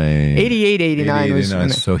 89. 88, 89 was when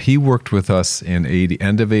So he worked with us in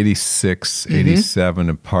end of 86, 87,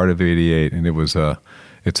 and part of 88, and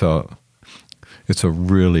it's a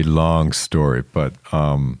really long story, but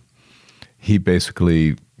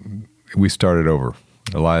we started over,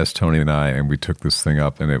 Elias, Tony, and I, and we took this thing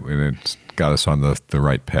up, and it got us on the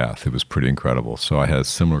right path. It was pretty incredible. So I had a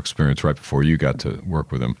similar experience right before you got to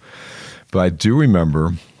work with him. But I do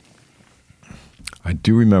remember,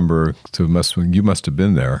 you must have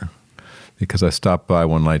been there, because I stopped by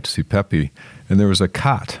one night to see Pepe, and there was a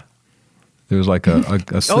cot. There was like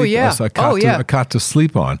a cot to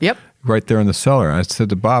sleep on. Yep. Right there in the cellar. I said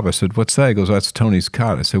to Bob, what's that? He goes, that's Tony's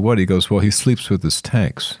cot. I said, what? He goes, well, he sleeps with his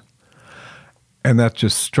tanks. And that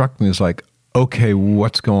just struck me as like, okay,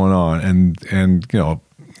 what's going on? And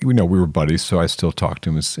we were buddies, so I still talk to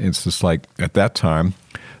him. It's just like, at that time,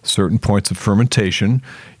 certain points of fermentation,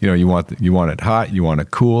 you want it hot, you want it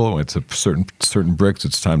cool. It's a certain bricks,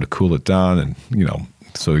 it's time to cool it down, and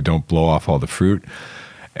so you don't blow off all the fruit.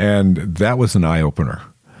 And that was an eye opener,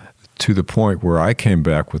 to the point where I came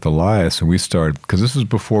back with Elias, and we started, because this is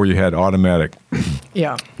before you had automatic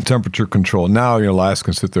Yeah. temperature control. Now, Elias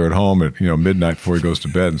can sit there at home at midnight before he goes to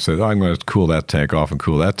bed and says, I'm going to cool that tank off and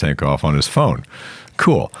cool that tank off on his phone.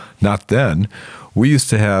 Cool. Not then. We used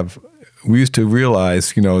to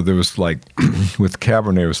realize, there was like, with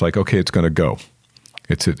Cabernet, it was like, okay, it's going to go.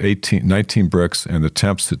 It's at 19 bricks, and the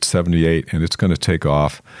temp's at 78, and it's going to take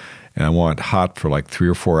off. And I want it hot for like 3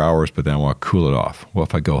 or 4 hours, but then I want to cool it off. Well,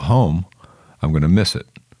 if I go home, I'm going to miss it.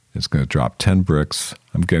 It's going to drop 10 bricks.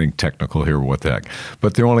 I'm getting technical here, what the heck.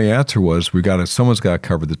 But the only answer was, someone's got to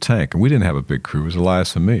cover the tank. And we didn't have a big crew. It was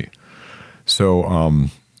Elias and me. So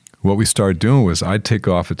what we started doing was, I'd take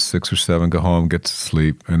off at 6 or 7, go home, get to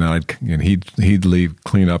sleep, and he'd leave,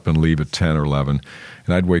 clean up and leave at 10 or 11.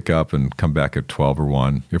 And I'd wake up and come back at 12 or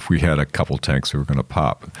 1 if we had a couple tanks that were going to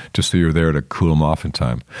pop, just so you were there to cool them off in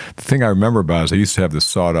time. The thing I remember about is I used to have this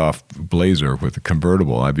sawed-off Blazer with a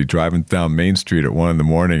convertible. I'd be driving down Main Street at 1 in the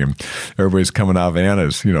morning, and everybody's coming out of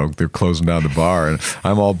Anna's. They're closing down the bar, and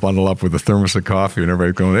I'm all bundled up with a thermos of coffee, and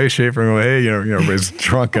everybody's going, hey, Schaefer, and I'm going, hey, everybody's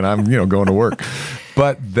drunk, and I'm, going to work.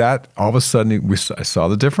 But that, all of a sudden, I saw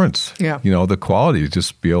the difference. Yeah. The quality,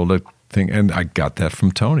 just be able to think, and I got that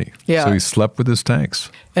from Tony. Yeah. So he slept with his tanks.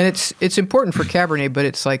 And it's important for Cabernet, but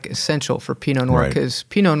it's like essential for Pinot Noir, Right. because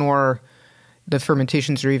Pinot Noir, the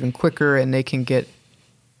fermentations are even quicker, and they can get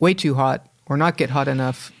way too hot or not get hot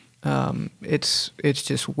enough. it's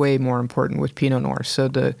just way more important with Pinot Noir. So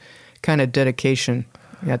the kind of dedication,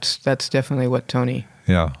 that's definitely what Tony.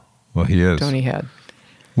 Yeah, well, he is. Tony had.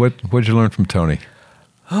 What'd you learn from Tony?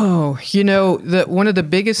 Oh, one of the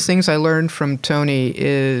biggest things I learned from Tony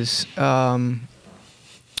is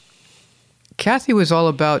Kathy was all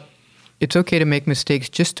about, it's okay to make mistakes,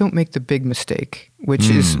 just don't make the big mistake, which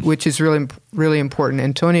is really, really important.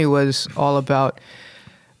 And Tony was all about,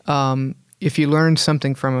 if you learn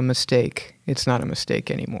something from a mistake, it's not a mistake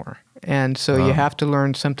anymore. And so you have to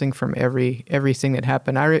learn something from everything that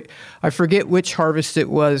happened. I forget which harvest it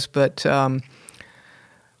was, but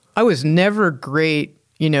I was never great,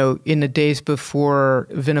 in the days before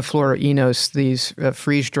Viniflora enos, these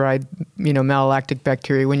freeze-dried, malolactic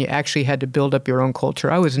bacteria, when you actually had to build up your own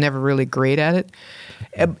culture. I was never really great at it.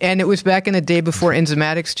 And it was back in the day before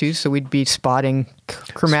enzymatics too, so we'd be spotting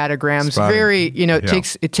chromatograms. Very,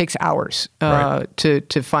 it takes hours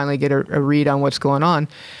to finally get a read on what's going on.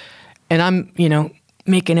 And I'm,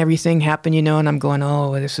 making everything happen, and I'm going,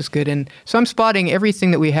 oh, this is good. And so I'm spotting everything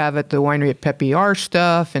that we have at the winery at Pepe, our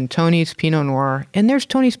stuff, and Tony's Pinot Noir. And there's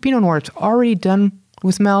Tony's Pinot Noir. It's already done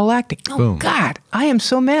with malolactic. Oh, boom. God, I am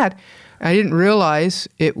so mad. I didn't realize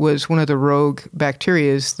it was one of the rogue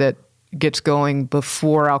bacterias that gets going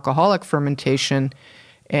before alcoholic fermentation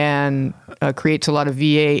and creates a lot of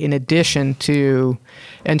VA in addition to,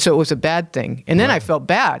 and so it was a bad thing. And then I felt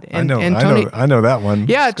bad. And Tony, I know that one.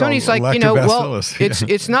 Yeah, it's Tony's like, well,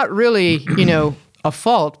 it's not really, a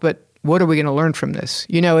fault, but what are we going to learn from this?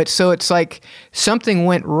 It's like something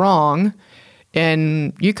went wrong,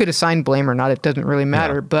 and you could assign blame or not. It doesn't really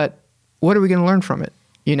matter. But what are we going to learn from it?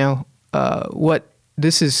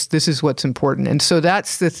 This is what's important. And so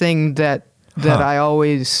that's the thing that I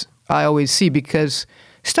always see, because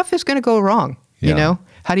stuff is going to go wrong.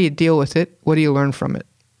 How do you deal with it? What do you learn from it?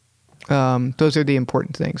 Those are the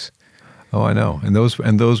important things. Oh, I know. And those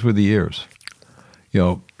were the years.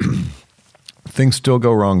 Things still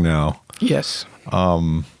go wrong now. Yes.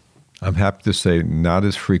 I'm happy to say not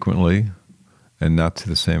as frequently and not to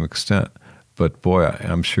the same extent. But boy,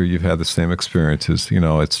 I'm sure you've had the same experiences.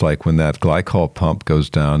 It's like when that glycol pump goes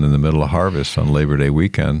down in the middle of harvest on Labor Day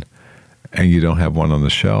weekend and you don't have one on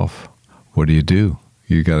the shelf. What do?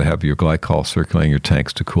 You got to have your glycol circulating your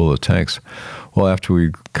tanks to cool the tanks. Well, after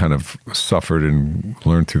we kind of suffered and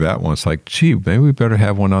learned through that one, it's like, gee, maybe we better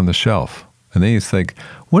have one on the shelf. And then you think,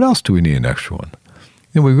 what else do we need an extra one?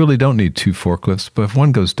 We really don't need 2 forklifts, but if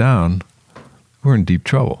one goes down, we're in deep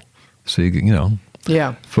trouble. So yeah. You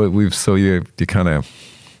kind of,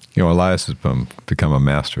 Elias has become a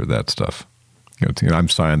master of that stuff. I'm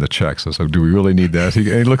signing the checks. I was like, do we really need that?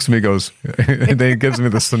 He looks at me and goes, and then he gives me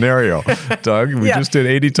the scenario. Doug, we just did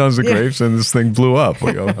 80 tons of grapes and this thing blew up.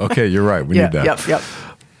 We go, okay, you're right. We need that. Yep.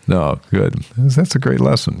 No, good. That's a great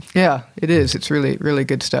lesson. Yeah, it is. It's really, really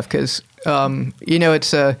good stuff because,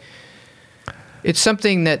 it's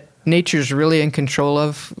something that nature's really in control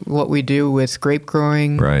of, what we do with grape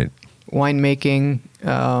growing, winemaking.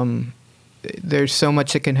 There's so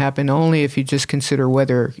much that can happen only if you just consider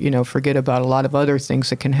weather, forget about a lot of other things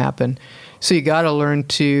that can happen. So you got to learn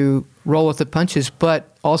to roll with the punches,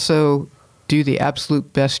 but also do the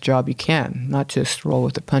absolute best job you can, not just roll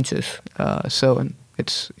with the punches. And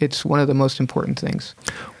it's one of the most important things.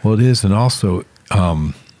 Well, it is. And also,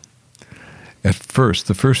 at first,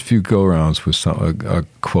 the first few go-rounds was a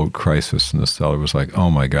quote crisis in the cellar. It was like, oh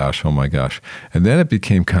my gosh. And then it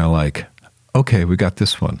became kind of like, okay, we got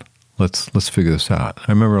this one. Let's figure this out.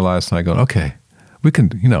 I remember Elias and I going, okay, we can,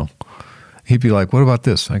 he'd be like, what about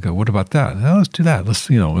this? I go, what about that? Oh, let's do that.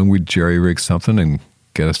 And we'd jerry-rig something and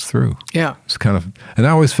get us through. Yeah. It's kind of, and I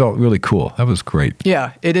always felt really cool. That was great.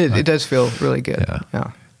 Yeah, it is. It does feel really good.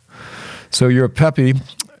 Yeah. So you're at Pepe.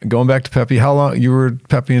 Going back to Pepe, how long you were at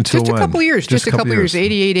Pepe until when? Just a couple years,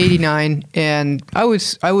 88, 89. And I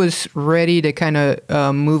was ready to kind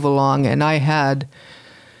of move along, and I had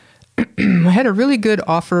a really good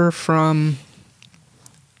offer from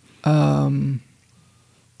a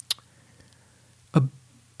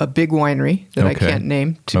big winery that I can't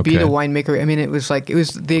name to be the winemaker. I mean, it was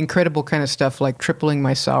the incredible kind of stuff, like tripling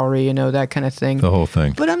my salary, that kind of thing. The whole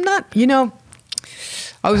thing. But I'm not,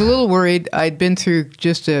 I was a little worried. I'd been through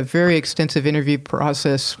just a very extensive interview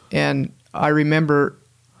process, and I remember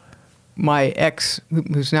my ex,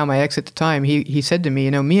 who's now my ex at the time, he said to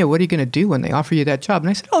me, Mia, what are you going to do when they offer you that job?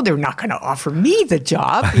 And I said, oh, they're not going to offer me the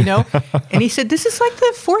job, And he said, this is like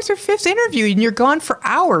the 4th or 5th interview, and you're gone for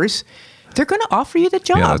hours. They're going to offer you the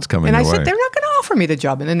job. Yeah, that's coming and I your said, way. they're not going to offer me the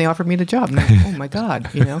job. And then they offered me the job. And I oh, my God,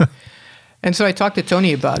 And so I talked to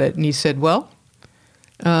Tony about it, and he said, well,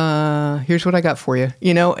 here's what I got for you,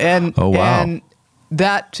 And, oh, wow. And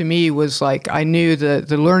that to me was like, I knew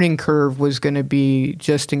the learning curve was going to be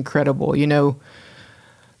just incredible. You know,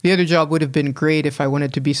 the other job would have been great if I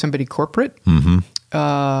wanted to be somebody corporate, you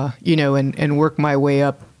know, and work my way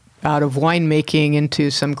up out of winemaking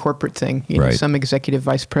into some corporate thing, you know, some executive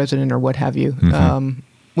vice president or what have you,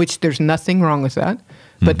 which there's nothing wrong with that,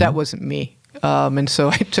 but that wasn't me. And so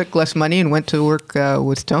I took less money and went to work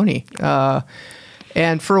with Tony.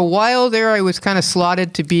 And for a while there, I was kind of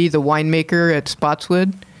slotted to be the winemaker at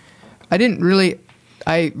Spotswood.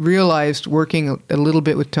 I realized working a little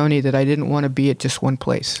bit with Tony that I didn't want to be at just one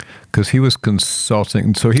place. Because he was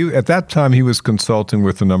consulting. So at that time, he was consulting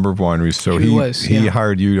with a number of wineries. So he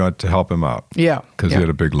hired you to help him out. Yeah. Because he had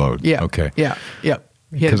a big load. Yeah. Okay. Yeah. Yeah.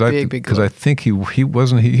 He had a big load. Because I think he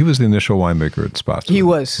was the initial winemaker at Spotswood. He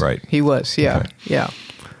was. Right. He was. Yeah. Okay. Yeah.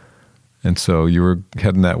 And so you were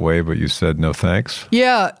heading that way, but you said no thanks?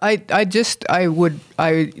 Yeah, I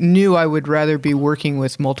knew I would rather be working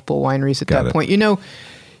with multiple wineries at that point. You know,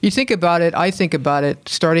 you think about it, I think about it,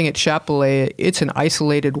 starting at Chapelet, it's an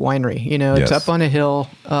isolated winery. You know, it's up on a hill.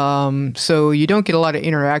 So you don't get a lot of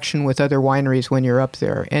interaction with other wineries when you're up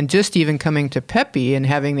there. And just even coming to Pepe and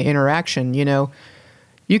having the interaction, you know,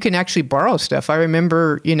 you can actually borrow stuff. I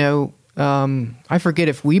remember, you know, I forget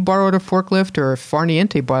if we borrowed a forklift or if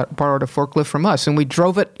Farniente borrowed a forklift from us, and we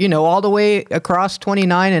drove it, you know, all the way across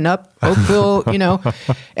 29 and up Oakville, you know,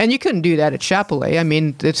 and you couldn't do that at Chapelet. I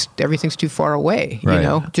mean, everything's too far away, you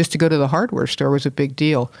know, just to go to the hardware store was a big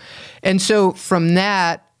deal. And so from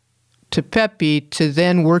that to Pepe to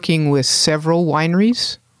then working with several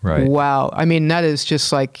wineries, wow. I mean, that is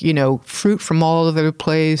just like, you know, fruit from all over the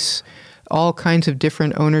place, all kinds of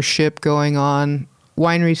different ownership going on.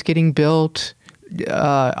 Wineries getting built,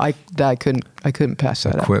 I couldn't pass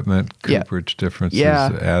that Equipment, up. cooperage differences,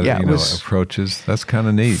 approaches. That's kind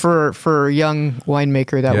of neat for a young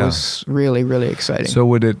winemaker. That was really, really exciting.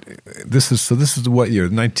 So this is what year?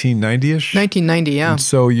 1990ish. 1990, yeah. And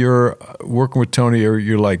so you're working with Tony, or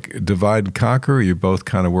you're like divide and conquer. Or you're both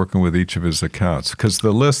kind of working with each of his accounts, because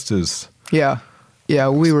the list is Yeah,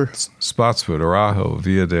 we were Spotswood, Arajo,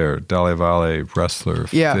 Villader, Dalle Valle, Bressler,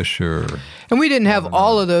 Fisher. And we didn't have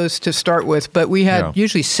all of those to start with, but we had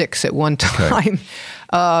usually 6 at one time.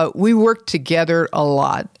 Okay. We worked together a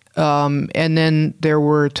lot. And then there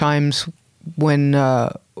were times when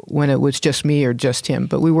it was just me or just him,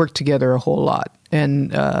 but we worked together a whole lot.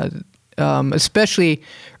 And especially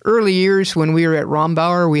early years when we were at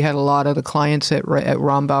Rombauer, we had a lot of the clients at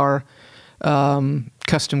Rombauer.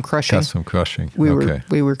 Custom crushing. We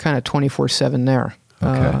were kind of 24/7 there.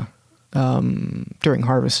 Okay. During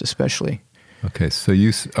harvest especially. Okay, so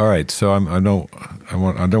all right. So I don't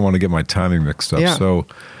want to get my timing mixed up. Yeah. So,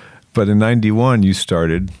 but in '91 you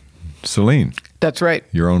started Celine. That's right.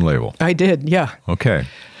 Your own label. I did. Yeah. Okay.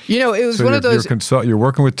 You know, it was one of those. You're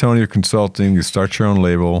working with Tony. You're consulting. You start your own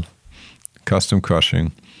label, custom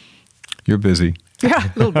crushing. You're busy. Yeah,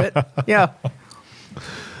 a little bit. Yeah.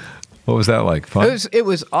 What was that like? Fun? It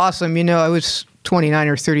was awesome. You know, I was 29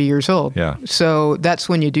 or 30 years old. Yeah. So that's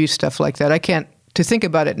when you do stuff like that. I can't, to think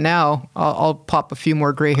about it now, I'll pop a few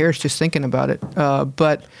more gray hairs just thinking about it.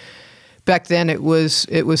 But back then it was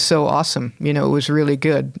so awesome. You know, it was really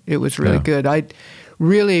good. It was really good. I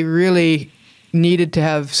really, really needed to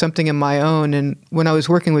have something of my own. And when I was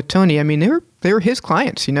working with Tony, I mean, they were his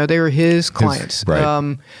clients, you know, they were his clients.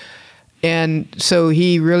 Right. And so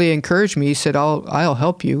he really encouraged me. He said, "I'll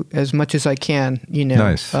help you as much as I can, you know,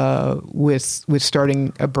 nice. with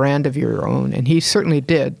starting a brand of your own." And he certainly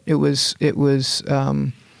did. It was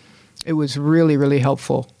really, really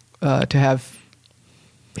helpful to have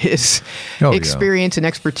his experience and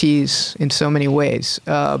expertise in so many ways.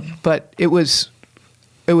 But it was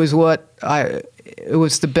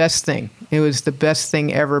the best thing. It was the best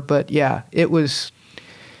thing ever. But yeah, it was.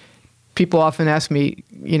 People often ask me,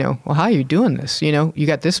 you know, well, how are you doing this? You know, you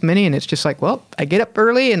got this many, and it's just like, well, I get up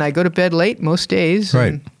early and I go to bed late most days,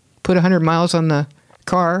 and put 100 miles on the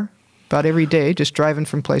car about every day, just driving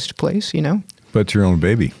from place to place, you know. But your own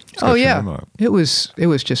baby. Oh yeah, it was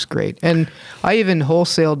just great. And I even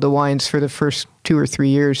wholesaled the wines for the first 2 or 3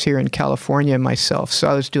 years here in California myself. So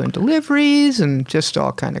I was doing deliveries and just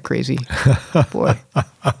all kind of crazy, boy.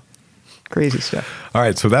 Crazy stuff. All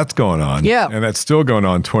right, so that's going on. Yeah. And that's still going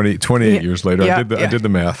on 28 years later. Yeah, I did the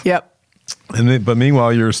math. Yep. But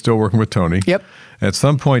meanwhile, you're still working with Tony. Yep. At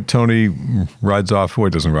some point, Tony rides off. Well,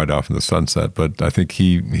 he doesn't ride off in the sunset, but I think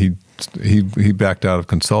he backed out of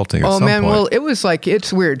consulting at some point. Well, it was like,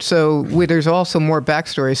 it's weird. So there's also more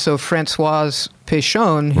backstory. So Francoise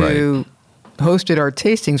Péchon, who hosted our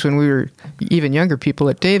tastings when we were even younger people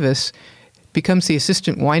at Davis, becomes the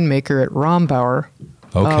assistant winemaker at Rombauer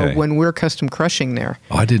Okay. when we're custom crushing there.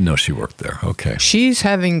 Oh, I didn't know she worked there. Okay. She's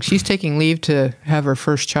taking leave to have her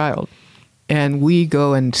first child, and we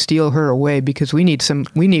go and steal her away because we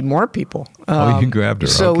need more people. You grabbed her.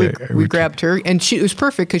 So Okay. we grabbed her, and it was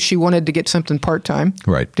perfect because she wanted to get something part-time.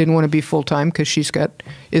 Right. Didn't want to be full-time because she's got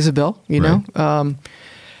Isabel, know.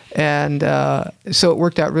 And so it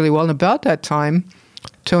worked out really well. And about that time,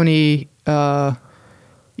 Tony,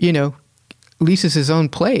 leases his own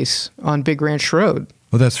place on Big Ranch Road.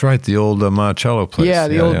 Well, that's right. The old Monticello place. Yeah,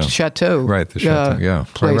 the old chateau. Right, the chateau. Yeah,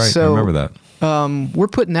 place. Right. So, I remember that. We're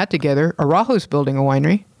putting that together. Araujo's building a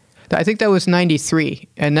winery. I think that was 93.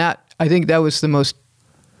 And I think that was the most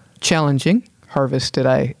challenging harvest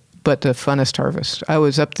but the funnest harvest. I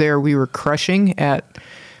was up there. We were crushing at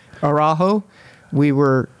Araujo. We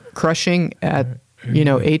were crushing at,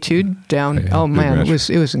 Etude down. Oh, man, it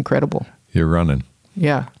was incredible. You're running.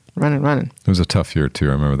 Yeah, running. It was a tough year, too.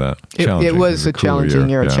 I remember that. It was a challenging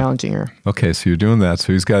year, Yeah. a challenging year. Okay, so you're doing that.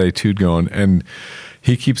 So he's got Etude going, and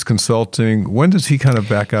he keeps consulting. When does he kind of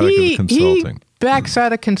back out of consulting? He backs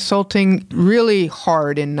out of consulting really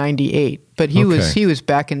hard in 98, but he was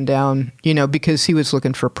backing down, because he was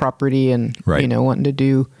looking for property and, wanting to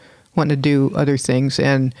do other things.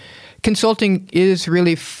 And consulting is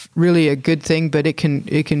really, really a good thing, but it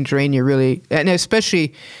can drain you really. And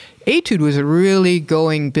especially, Etude was a really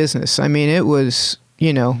going business. I mean, it was, he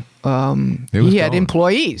had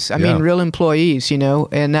employees. I mean, real employees,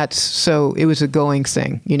 and so it was a going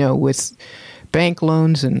thing, with bank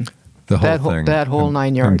loans and that whole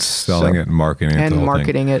 9 yards. And selling it and marketing it. And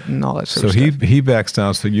marketing it and all that sort of stuff. So he backs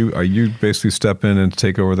down. So you basically step in and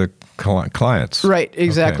take over the clients. Right,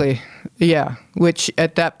 exactly. Okay. Yeah, which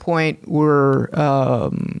at that point were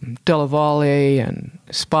Della Valle and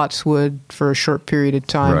Spotswood for a short period of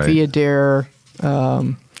time, right. Villa Dare.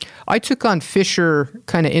 I took on Fisher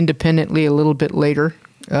kind of independently a little bit later.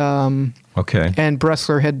 Okay. And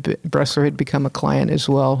Bressler had become a client as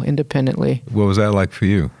well independently. What was that like for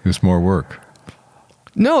you? It was more work.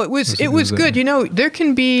 No, it was good. There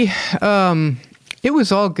can be. It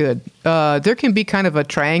was all good. There can be kind of a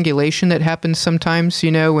triangulation that happens sometimes.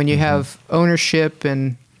 When you have ownership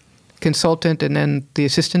and consultant, and then the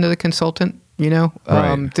assistant of the consultant.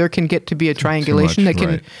 Right. There can get to be a triangulation that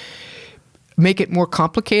can make it more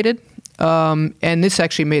complicated. And this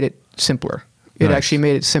actually made it simpler. It actually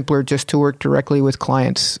made it simpler just to work directly with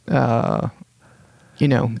clients.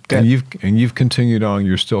 And you've continued on.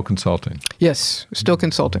 You're still consulting. Yes, still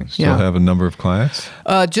consulting. Still have a number of clients.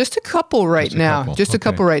 Just a couple right now. A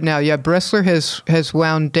couple right now. Yeah, Bressler has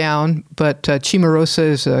wound down, but Chimarosa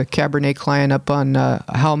is a Cabernet client up on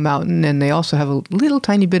Howell Mountain, and they also have a little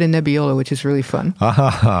tiny bit of Nebbiolo, which is really fun.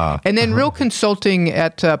 And then real consulting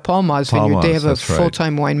at Palmas Vineyard. They have a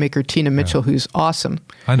full-time winemaker, Tina Mitchell, who's awesome.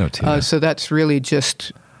 I know Tina. So that's really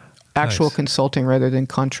just actual consulting rather than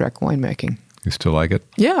contract winemaking. You still like it?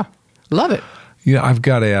 Yeah, love it. I've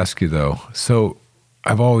got to ask you though. So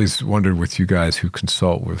I've always wondered with you guys who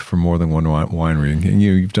consult for more than one winery, and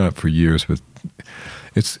you've done it for years. But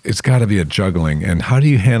it's got to be a juggling. And how do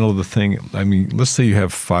you handle the thing? I mean, let's say you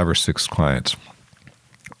have 5 or 6 clients,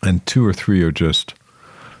 and 2 or 3 are just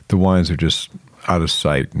the wines are just out of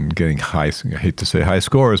sight and getting high. I hate to say high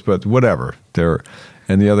scores, but whatever.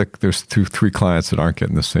 And there's 2, 3 clients that aren't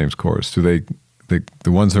getting the same scores. Do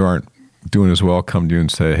the ones that aren't doing as well come to you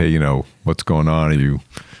and say, hey, what's going on? Are you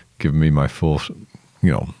giving me my full,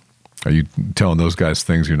 are you telling those guys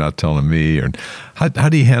things you're not telling me? Or how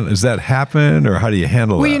do you handle, does that happen, or how do you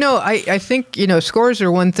handle that? Well, I think, scores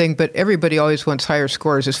are one thing, but everybody always wants higher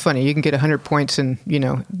scores. It's funny. You can get 100 points and,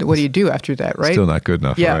 what do you do after that, right? Still not good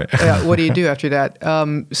enough, right? Yeah, what do you do after that?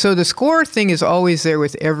 So the score thing is always there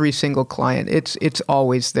with every single client. It's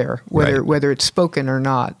always there, whether it's spoken or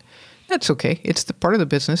not. That's okay. It's the part of the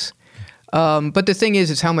business. But the thing is,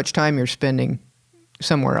 it's how much time you're spending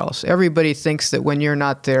somewhere else. Everybody thinks that when you're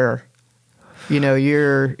not there,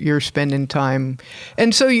 you're spending time.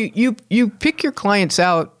 And so you pick your clients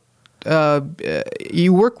out.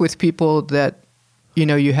 You work with people that, you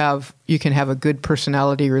can have a good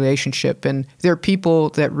personality relationship. And they're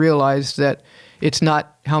people that realize that it's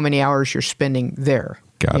not how many hours you're spending there.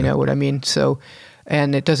 You know what I mean? So...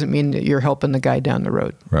 And it doesn't mean that you're helping the guy down the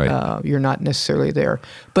road. Right. You're not necessarily there.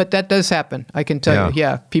 But that does happen. I can tell you.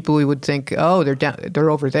 Yeah. People we would think, oh, they're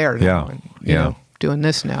over there now. And, doing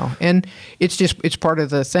this now. And it's part of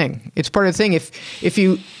the thing. It's part of the thing. If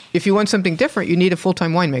you want something different, you need a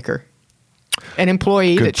full-time winemaker. An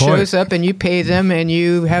employee that shows up and you pay them and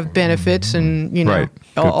you have benefits and,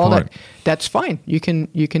 all that. That's fine. You can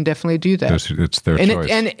definitely do that. It's their choice.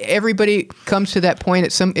 And everybody comes to that point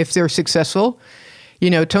if they're successful.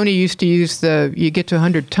 Tony used to use you get to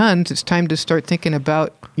 100 tons, it's time to start thinking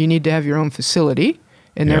about you need to have your own facility,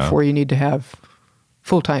 and therefore you need to have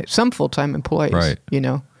some full-time employees, right.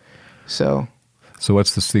 So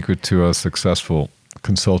what's the secret to a successful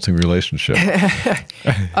consulting relationship?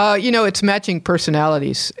 It's matching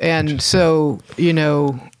personalities. And so,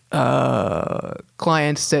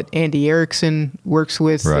 clients that Andy Erickson works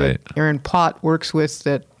with, right. that Aaron Pott works with,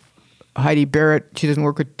 that Heidi Barrett, she doesn't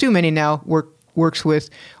work with too many now, works with,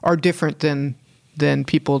 are different than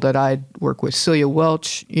people that I work with. Celia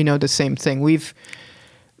Welch, the same thing. We've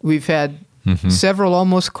had several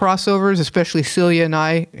almost crossovers, especially Celia and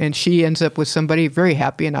I, and she ends up with somebody very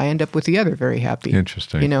happy, and I end up with the other very happy.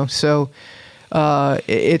 Interesting. So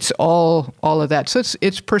it's all of that. So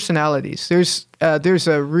it's personalities. There's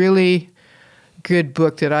a really good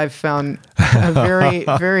book that I've found very,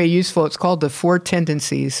 very useful. It's called The Four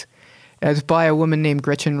Tendencies. It's by a woman named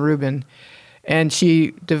Gretchen Rubin. And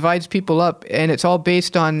she divides people up, and it's all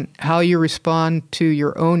based on how you respond to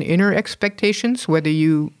your own inner expectations, whether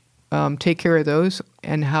you take care of those,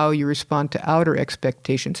 and how you respond to outer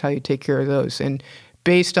expectations, how you take care of those. And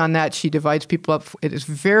based on that, she divides people up. It is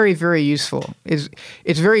very, very useful.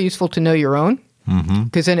 It's very useful to know your own,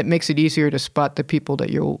 because then it makes it easier to spot the people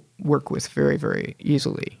that you'll work with very, very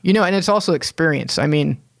easily. And it's also experience. I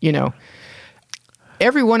mean,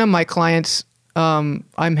 every one of my clients,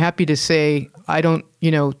 I'm happy to say I don't,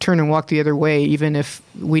 turn and walk the other way, even if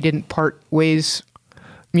we didn't part ways,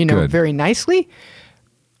 very nicely.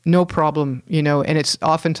 No problem, and it's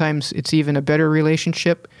oftentimes it's even a better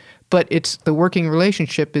relationship, but it's the working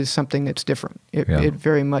relationship is something that's different. It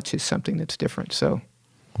very much is something that's different. So,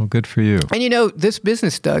 well, good for you. And this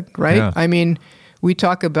business, Doug, right? Yeah. I mean,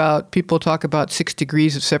 people talk about 6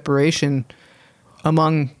 degrees of separation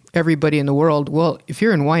among everybody in the world. Well, if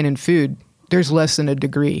you're in wine and food, there's less than a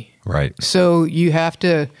degree. Right. So you have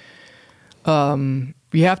to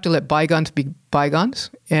let bygones be bygones,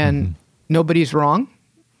 and nobody's wrong.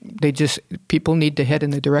 People need to head in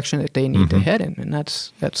the direction that they need to head in, and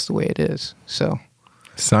that's the way it is. So,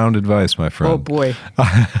 sound advice, my friend. Oh boy.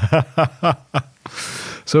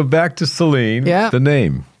 So back to Celine. Yeah. The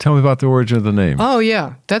name. Tell me about the origin of the name. Oh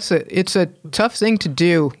yeah, it's a tough thing to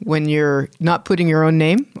do when you're not putting your own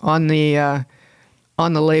name on the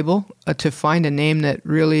label, to find a name that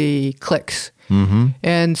really clicks.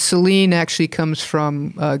 And Celine actually comes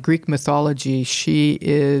from Greek mythology. She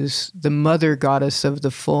is the mother goddess of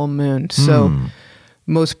the full moon. So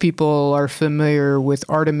most people are familiar with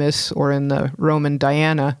Artemis, or in the Roman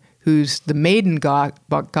Diana, who's the maiden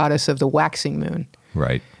goddess of the waxing moon.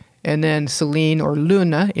 Right. And then Celine, or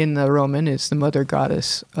Luna in the Roman, is the mother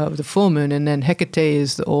goddess of the full moon. And then Hecate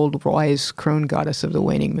is the old wise crone goddess of the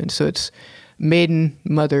waning moon. So it's maiden,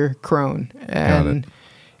 mother, crone. And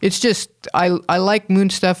it's just, I like moon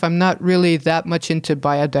stuff. I'm not really that much into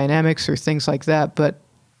biodynamics or things like that, but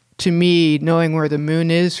to me, knowing where the moon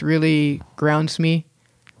is really grounds me.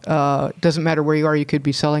 Doesn't matter where you are. You could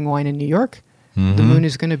be selling wine in New York. The moon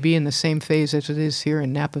is going to be in the same phase as it is here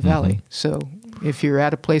in Napa Valley. So if you're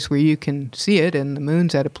at a place where you can see it, and the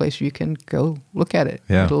moon's at a place where you can go look at it,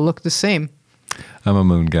 it'll look the same. I'm a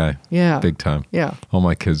moon guy. Yeah. Big time. Yeah. All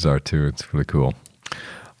my kids are too. It's really cool.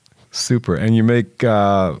 Super. And you make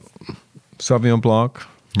Sauvignon Blanc,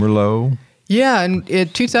 Merlot. Yeah, and in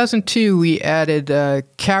 2002 we added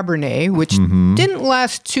Cabernet, which didn't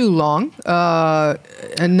last too long. A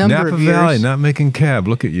number Napa of years. Valley, not making cab.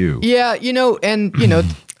 Look at you. Yeah, you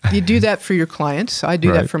do that for your clients. I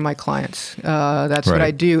do that for my clients. That's what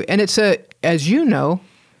I do, and it's as you know,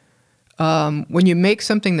 when you make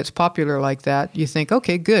something that's popular like that, you think,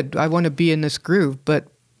 okay, good, I want to be in this groove, but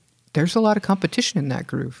there's a lot of competition in that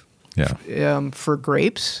groove. Yeah. For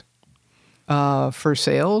grapes. For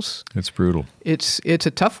sales, it's brutal. It's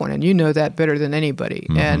a tough one, and you know that better than anybody.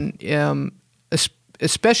 And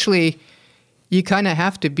especially, you kind of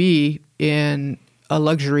have to be in a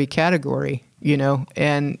luxury category,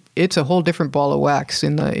 and it's a whole different ball of wax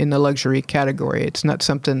in the luxury category. It's not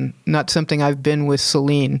something I've been with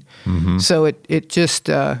Celine. So it just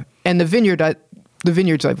and the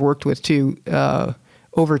vineyards I've worked with too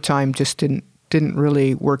over time just didn't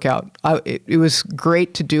really work out. It was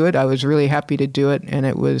great to do it. I was really happy to do it, and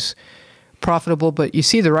it was profitable. But you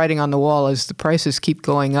see the writing on the wall as the prices keep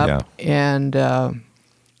going up, and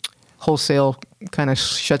wholesale kind of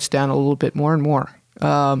shuts down a little bit more and more.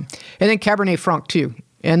 And then Cabernet Franc too.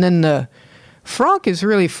 And then the Franc is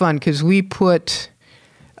really fun because we put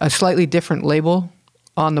a slightly different label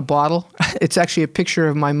on the bottle. It's actually a picture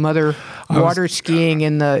of my mother. water skiing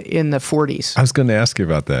in the 40s. I was going to ask you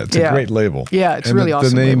about that. It's a great label. Yeah, it's and really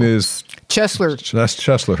awesome. The name label. is Chesler. That's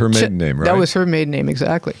Chesler, her maiden name, right? That was her maiden name,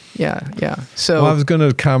 exactly. Yeah. So I was going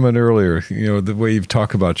to comment earlier. The way you've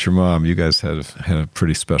talked about your mom, you guys had a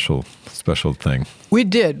pretty special thing. We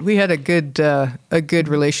did. We had a good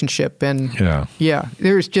relationship, and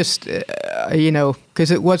there was just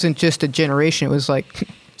because it wasn't just a generation; it was like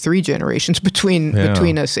 3 generations between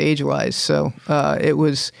us age-wise. So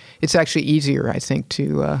it's actually easier, I think,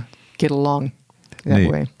 to get along that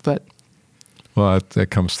way. But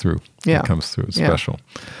that comes through. Yeah, it comes through. It's special,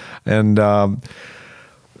 and.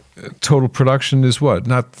 Total production is what?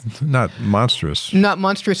 Not monstrous. Not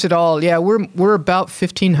monstrous at all. Yeah, we're about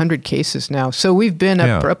 1,500 cases now. So we've been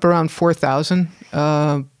up around 4,000.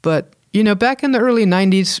 But back in the early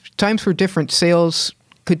 90s, times were different. Sales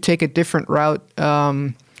could take a different route.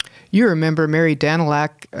 You remember Mary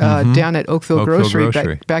Danilak down at Oakville Grocery.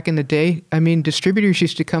 Back in the day. I mean, distributors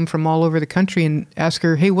used to come from all over the country and ask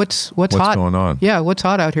her, "Hey, what's hot? What's going on? Yeah, what's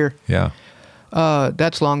hot out here?" Yeah.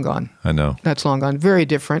 That's long gone. I know. That's long gone. Very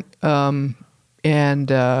different. So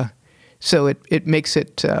it makes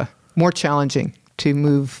it more challenging to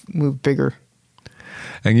move bigger.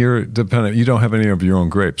 And you're dependent. You don't have any of your own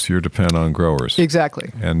grapes. You're dependent on growers.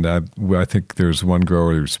 Exactly. And I think there's one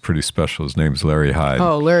grower who's pretty special. His name's Larry Hyde.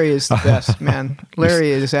 Oh, Larry is the best, man.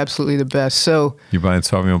 Larry is absolutely the best. So you buying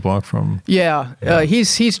Sauvignon Blanc from him? Yeah.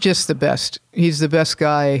 He's just the best. He's the best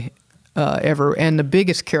guy ever, and the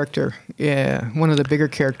biggest character. Yeah, one of the bigger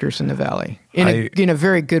characters in the valley in a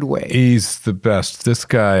very good way. He's the best. This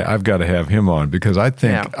guy, I've got to have him on because I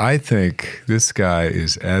think this guy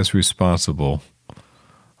is as responsible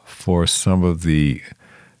for some of the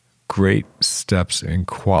great steps in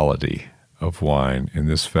quality of wine in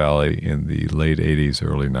this valley in the late 80s,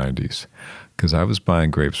 early 90s. Because I was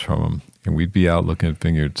buying grapes from him, and we'd be out looking at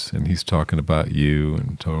vineyards, and he's talking about you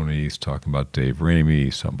and Tony. He's talking about Dave Ramey.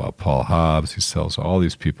 He's talking about Paul Hobbs. He sells all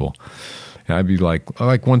these people. And I'd be like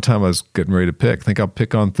one time I was getting ready to pick. I think I'll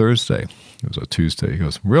pick on Thursday. It was a Tuesday. He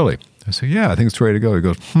goes, "Really?" I said, "Yeah, I think it's ready to go." He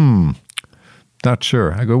goes, "Not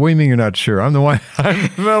sure." I go, "What do you mean you're not sure? I'm the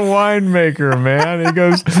winemaker, man." He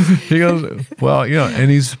goes, "Well,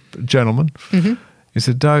 and he's a gentleman." Mm-hmm. He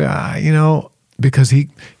said, "Doug, because he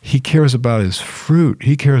cares about his fruit.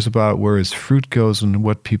 He cares about where his fruit goes and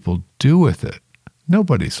what people do with it.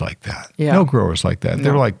 Nobody's like that. Yeah. No grower's like that. No.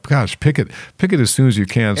 They're like, gosh, pick it as soon as you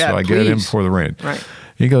can so I get it in before the rain." Right.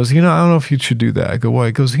 He goes, I don't know if you should do that. I go, why?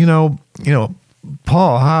 He goes,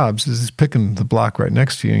 Paul Hobbs is picking the block right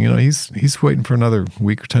next to you. He's waiting for another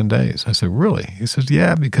week or 10 days. I said, "Really?" He says,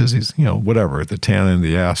 "Yeah, because he's, whatever, the tannin,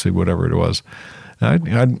 the acid, whatever it was."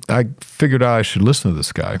 And I figured out I should listen to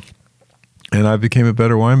this guy. And I became a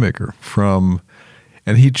better winemaker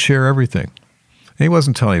and he'd share everything. And he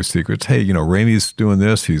wasn't telling you secrets. Hey, Ramey's doing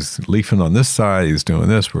this. He's leafing on this side. He's doing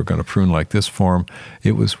this. We're going to prune like this for him.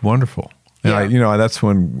 It was wonderful. And that's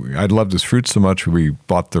when I loved his fruit so much. We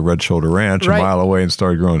bought the Red Shoulder Ranch a mile away and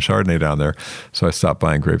started growing Chardonnay down there. So I stopped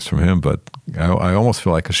buying grapes from him. But I almost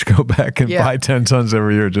feel like I should go back and buy 10 tons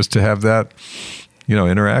every year just to have that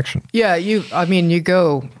interaction. Yeah, you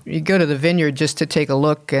go to the vineyard just to take a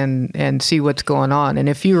look and see what's going on. And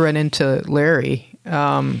if you run into Larry,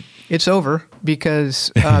 it's over because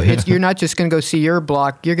you're not just going to go see your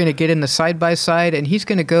block. You're going to get in the side-by-side, and he's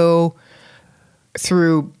going to go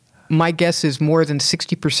through, my guess is more than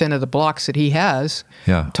 60% of the blocks that he has.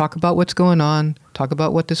 Yeah. Talk about what's going on. Talk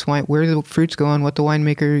about what this wine, where the fruit's going, what the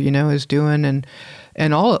winemaker, is doing, and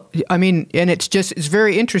all. I mean, and it's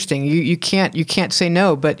very interesting. You can't say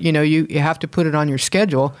no, but you have to put it on your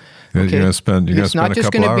schedule. Okay? It's not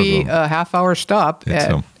just going to be a half-hour stop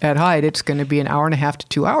at Hyde. It's going to be an hour and a half to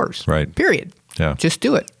 2 hours. Right. Period. Yeah. Just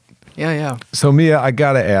do it. Yeah. So Mia, I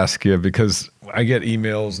got to ask you because I get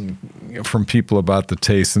emails from people about the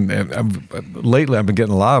taste, and lately I've been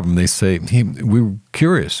getting a lot of them. They say, "Hey, we were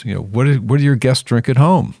curious. What do your guests drink at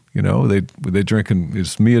home? They drinking?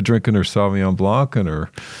 Is Mia drinking her Sauvignon Blanc and her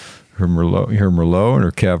Merlot and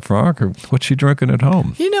her Cab Franc, or what's she drinking at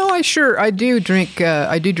home?" I do drink.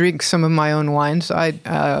 I do drink some of my own wines. One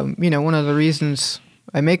of the reasons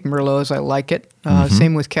I make Merlot is I like it.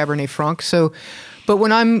 Same with Cabernet Franc. So, but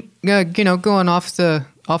when I'm going off the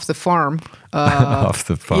farm. Off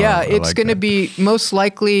the farm. Yeah, it's going to be most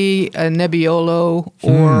likely a Nebbiolo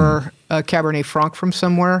or a Cabernet Franc from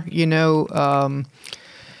somewhere.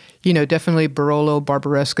 Definitely Barolo,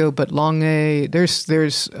 Barbaresco, but Longueuil.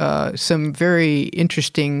 There's some very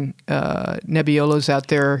interesting Nebbiolos out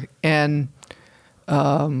there, and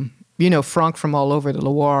Franc from all over the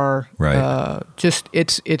Loire. Right.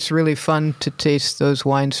 It's really fun to taste those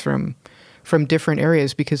wines from from different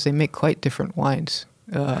areas because they make quite different wines.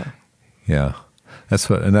 Yeah.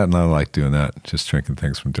 And I like doing that, just drinking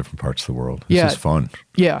things from different parts of the world. It's just fun.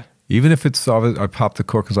 Yeah. Even if it's, I pop the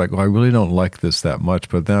cork, it's like, well, I really don't like this that much,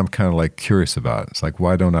 but then I'm kind of like curious about it. It's like,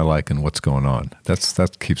 why don't I like and what's going on?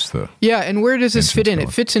 That keeps the... Yeah, and where does this fit in? Going.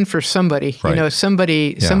 It fits in for somebody. Right. You know,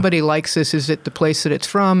 somebody likes this. Is it the place that it's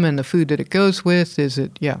from and the food that it goes with? Is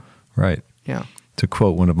it, yeah. Right. Yeah. To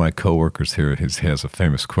quote one of my coworkers here, he has a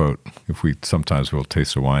famous quote. Sometimes we'll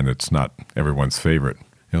taste a wine that's not everyone's favorite.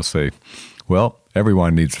 He'll say, well, every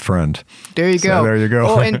wine needs a friend. There you go. So there you go.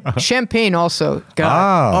 Oh, and champagne also.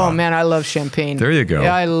 God. Oh, man, I love champagne. There you go.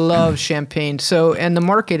 Yeah, I love champagne. So, and the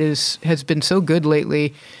market has been so good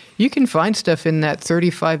lately. You can find stuff in that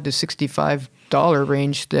 $35 to $65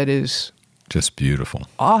 range that is just beautiful.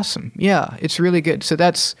 Awesome. Yeah, it's really good. So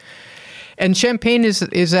and champagne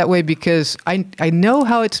is that way because I know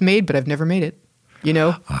how it's made, but I've never made it. You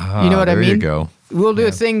know what I mean? There you go. We'll do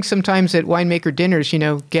a thing sometimes at winemaker dinners,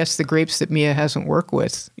 guess the grapes that Mia hasn't worked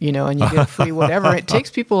with, and you get a free whatever. It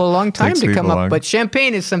takes people a long time to come up, but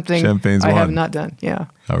champagne is something I have not done. Yeah.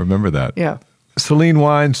 I remember that. Yeah. Celine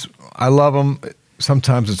wines, I love them.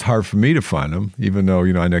 Sometimes it's hard for me to find them, even though,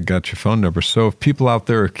 I got your phone number. So if people out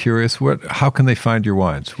there are curious, how can they find your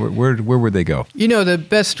wines? Where would they go? The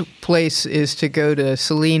best place is to go to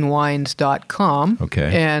CelineWines.com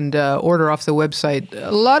and order off the website.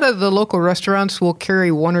 A lot of the local restaurants will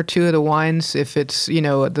carry one or two of the wines. If it's, the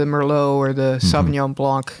Merlot or the Sauvignon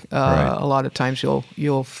Blanc, right. A lot of times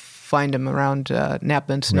you'll find them around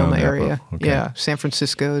Napa and Sonoma area. Okay. Yeah, San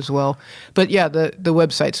Francisco as well. But yeah, the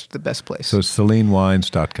website's the best place. So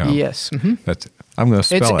CelineWines.com. Yes. Mm-hmm. I'm going to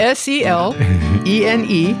spell it. It's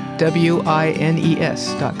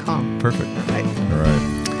SELENEWINES.com. Perfect. Right. All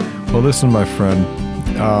right. Well, listen, my friend,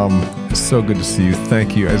 it's so good to see you.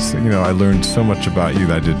 Thank you. I learned so much about you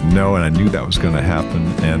that I didn't know, and I knew that was going to happen,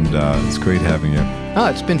 and it's great having you. Oh,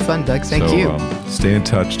 it's been fun, Doug. Thank you. Stay in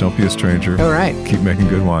touch. Don't be a stranger. All right. Keep making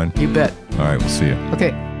good wine. You bet. All right. We'll see you.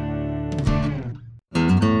 Okay.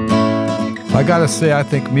 I got to say, I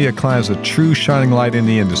think Mia Klein is a true shining light in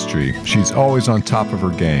the industry. She's always on top of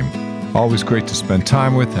her game. Always great to spend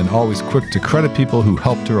time with and always quick to credit people who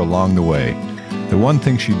helped her along the way. The one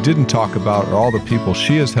thing she didn't talk about are all the people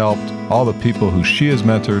she has helped, all the people who she has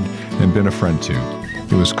mentored and been a friend to.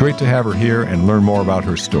 It was great to have her here and learn more about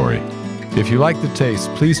her story. If you like the taste,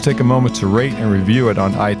 please take a moment to rate and review it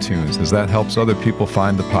on iTunes, as that helps other people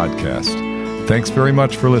find the podcast. Thanks very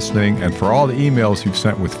much for listening and for all the emails you've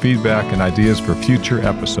sent with feedback and ideas for future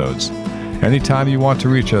episodes. Anytime you want to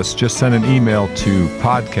reach us, just send an email to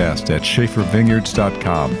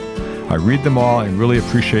podcast@SchaeferVineyards.com. I read them all and really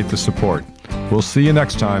appreciate the support. We'll see you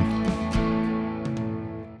next time.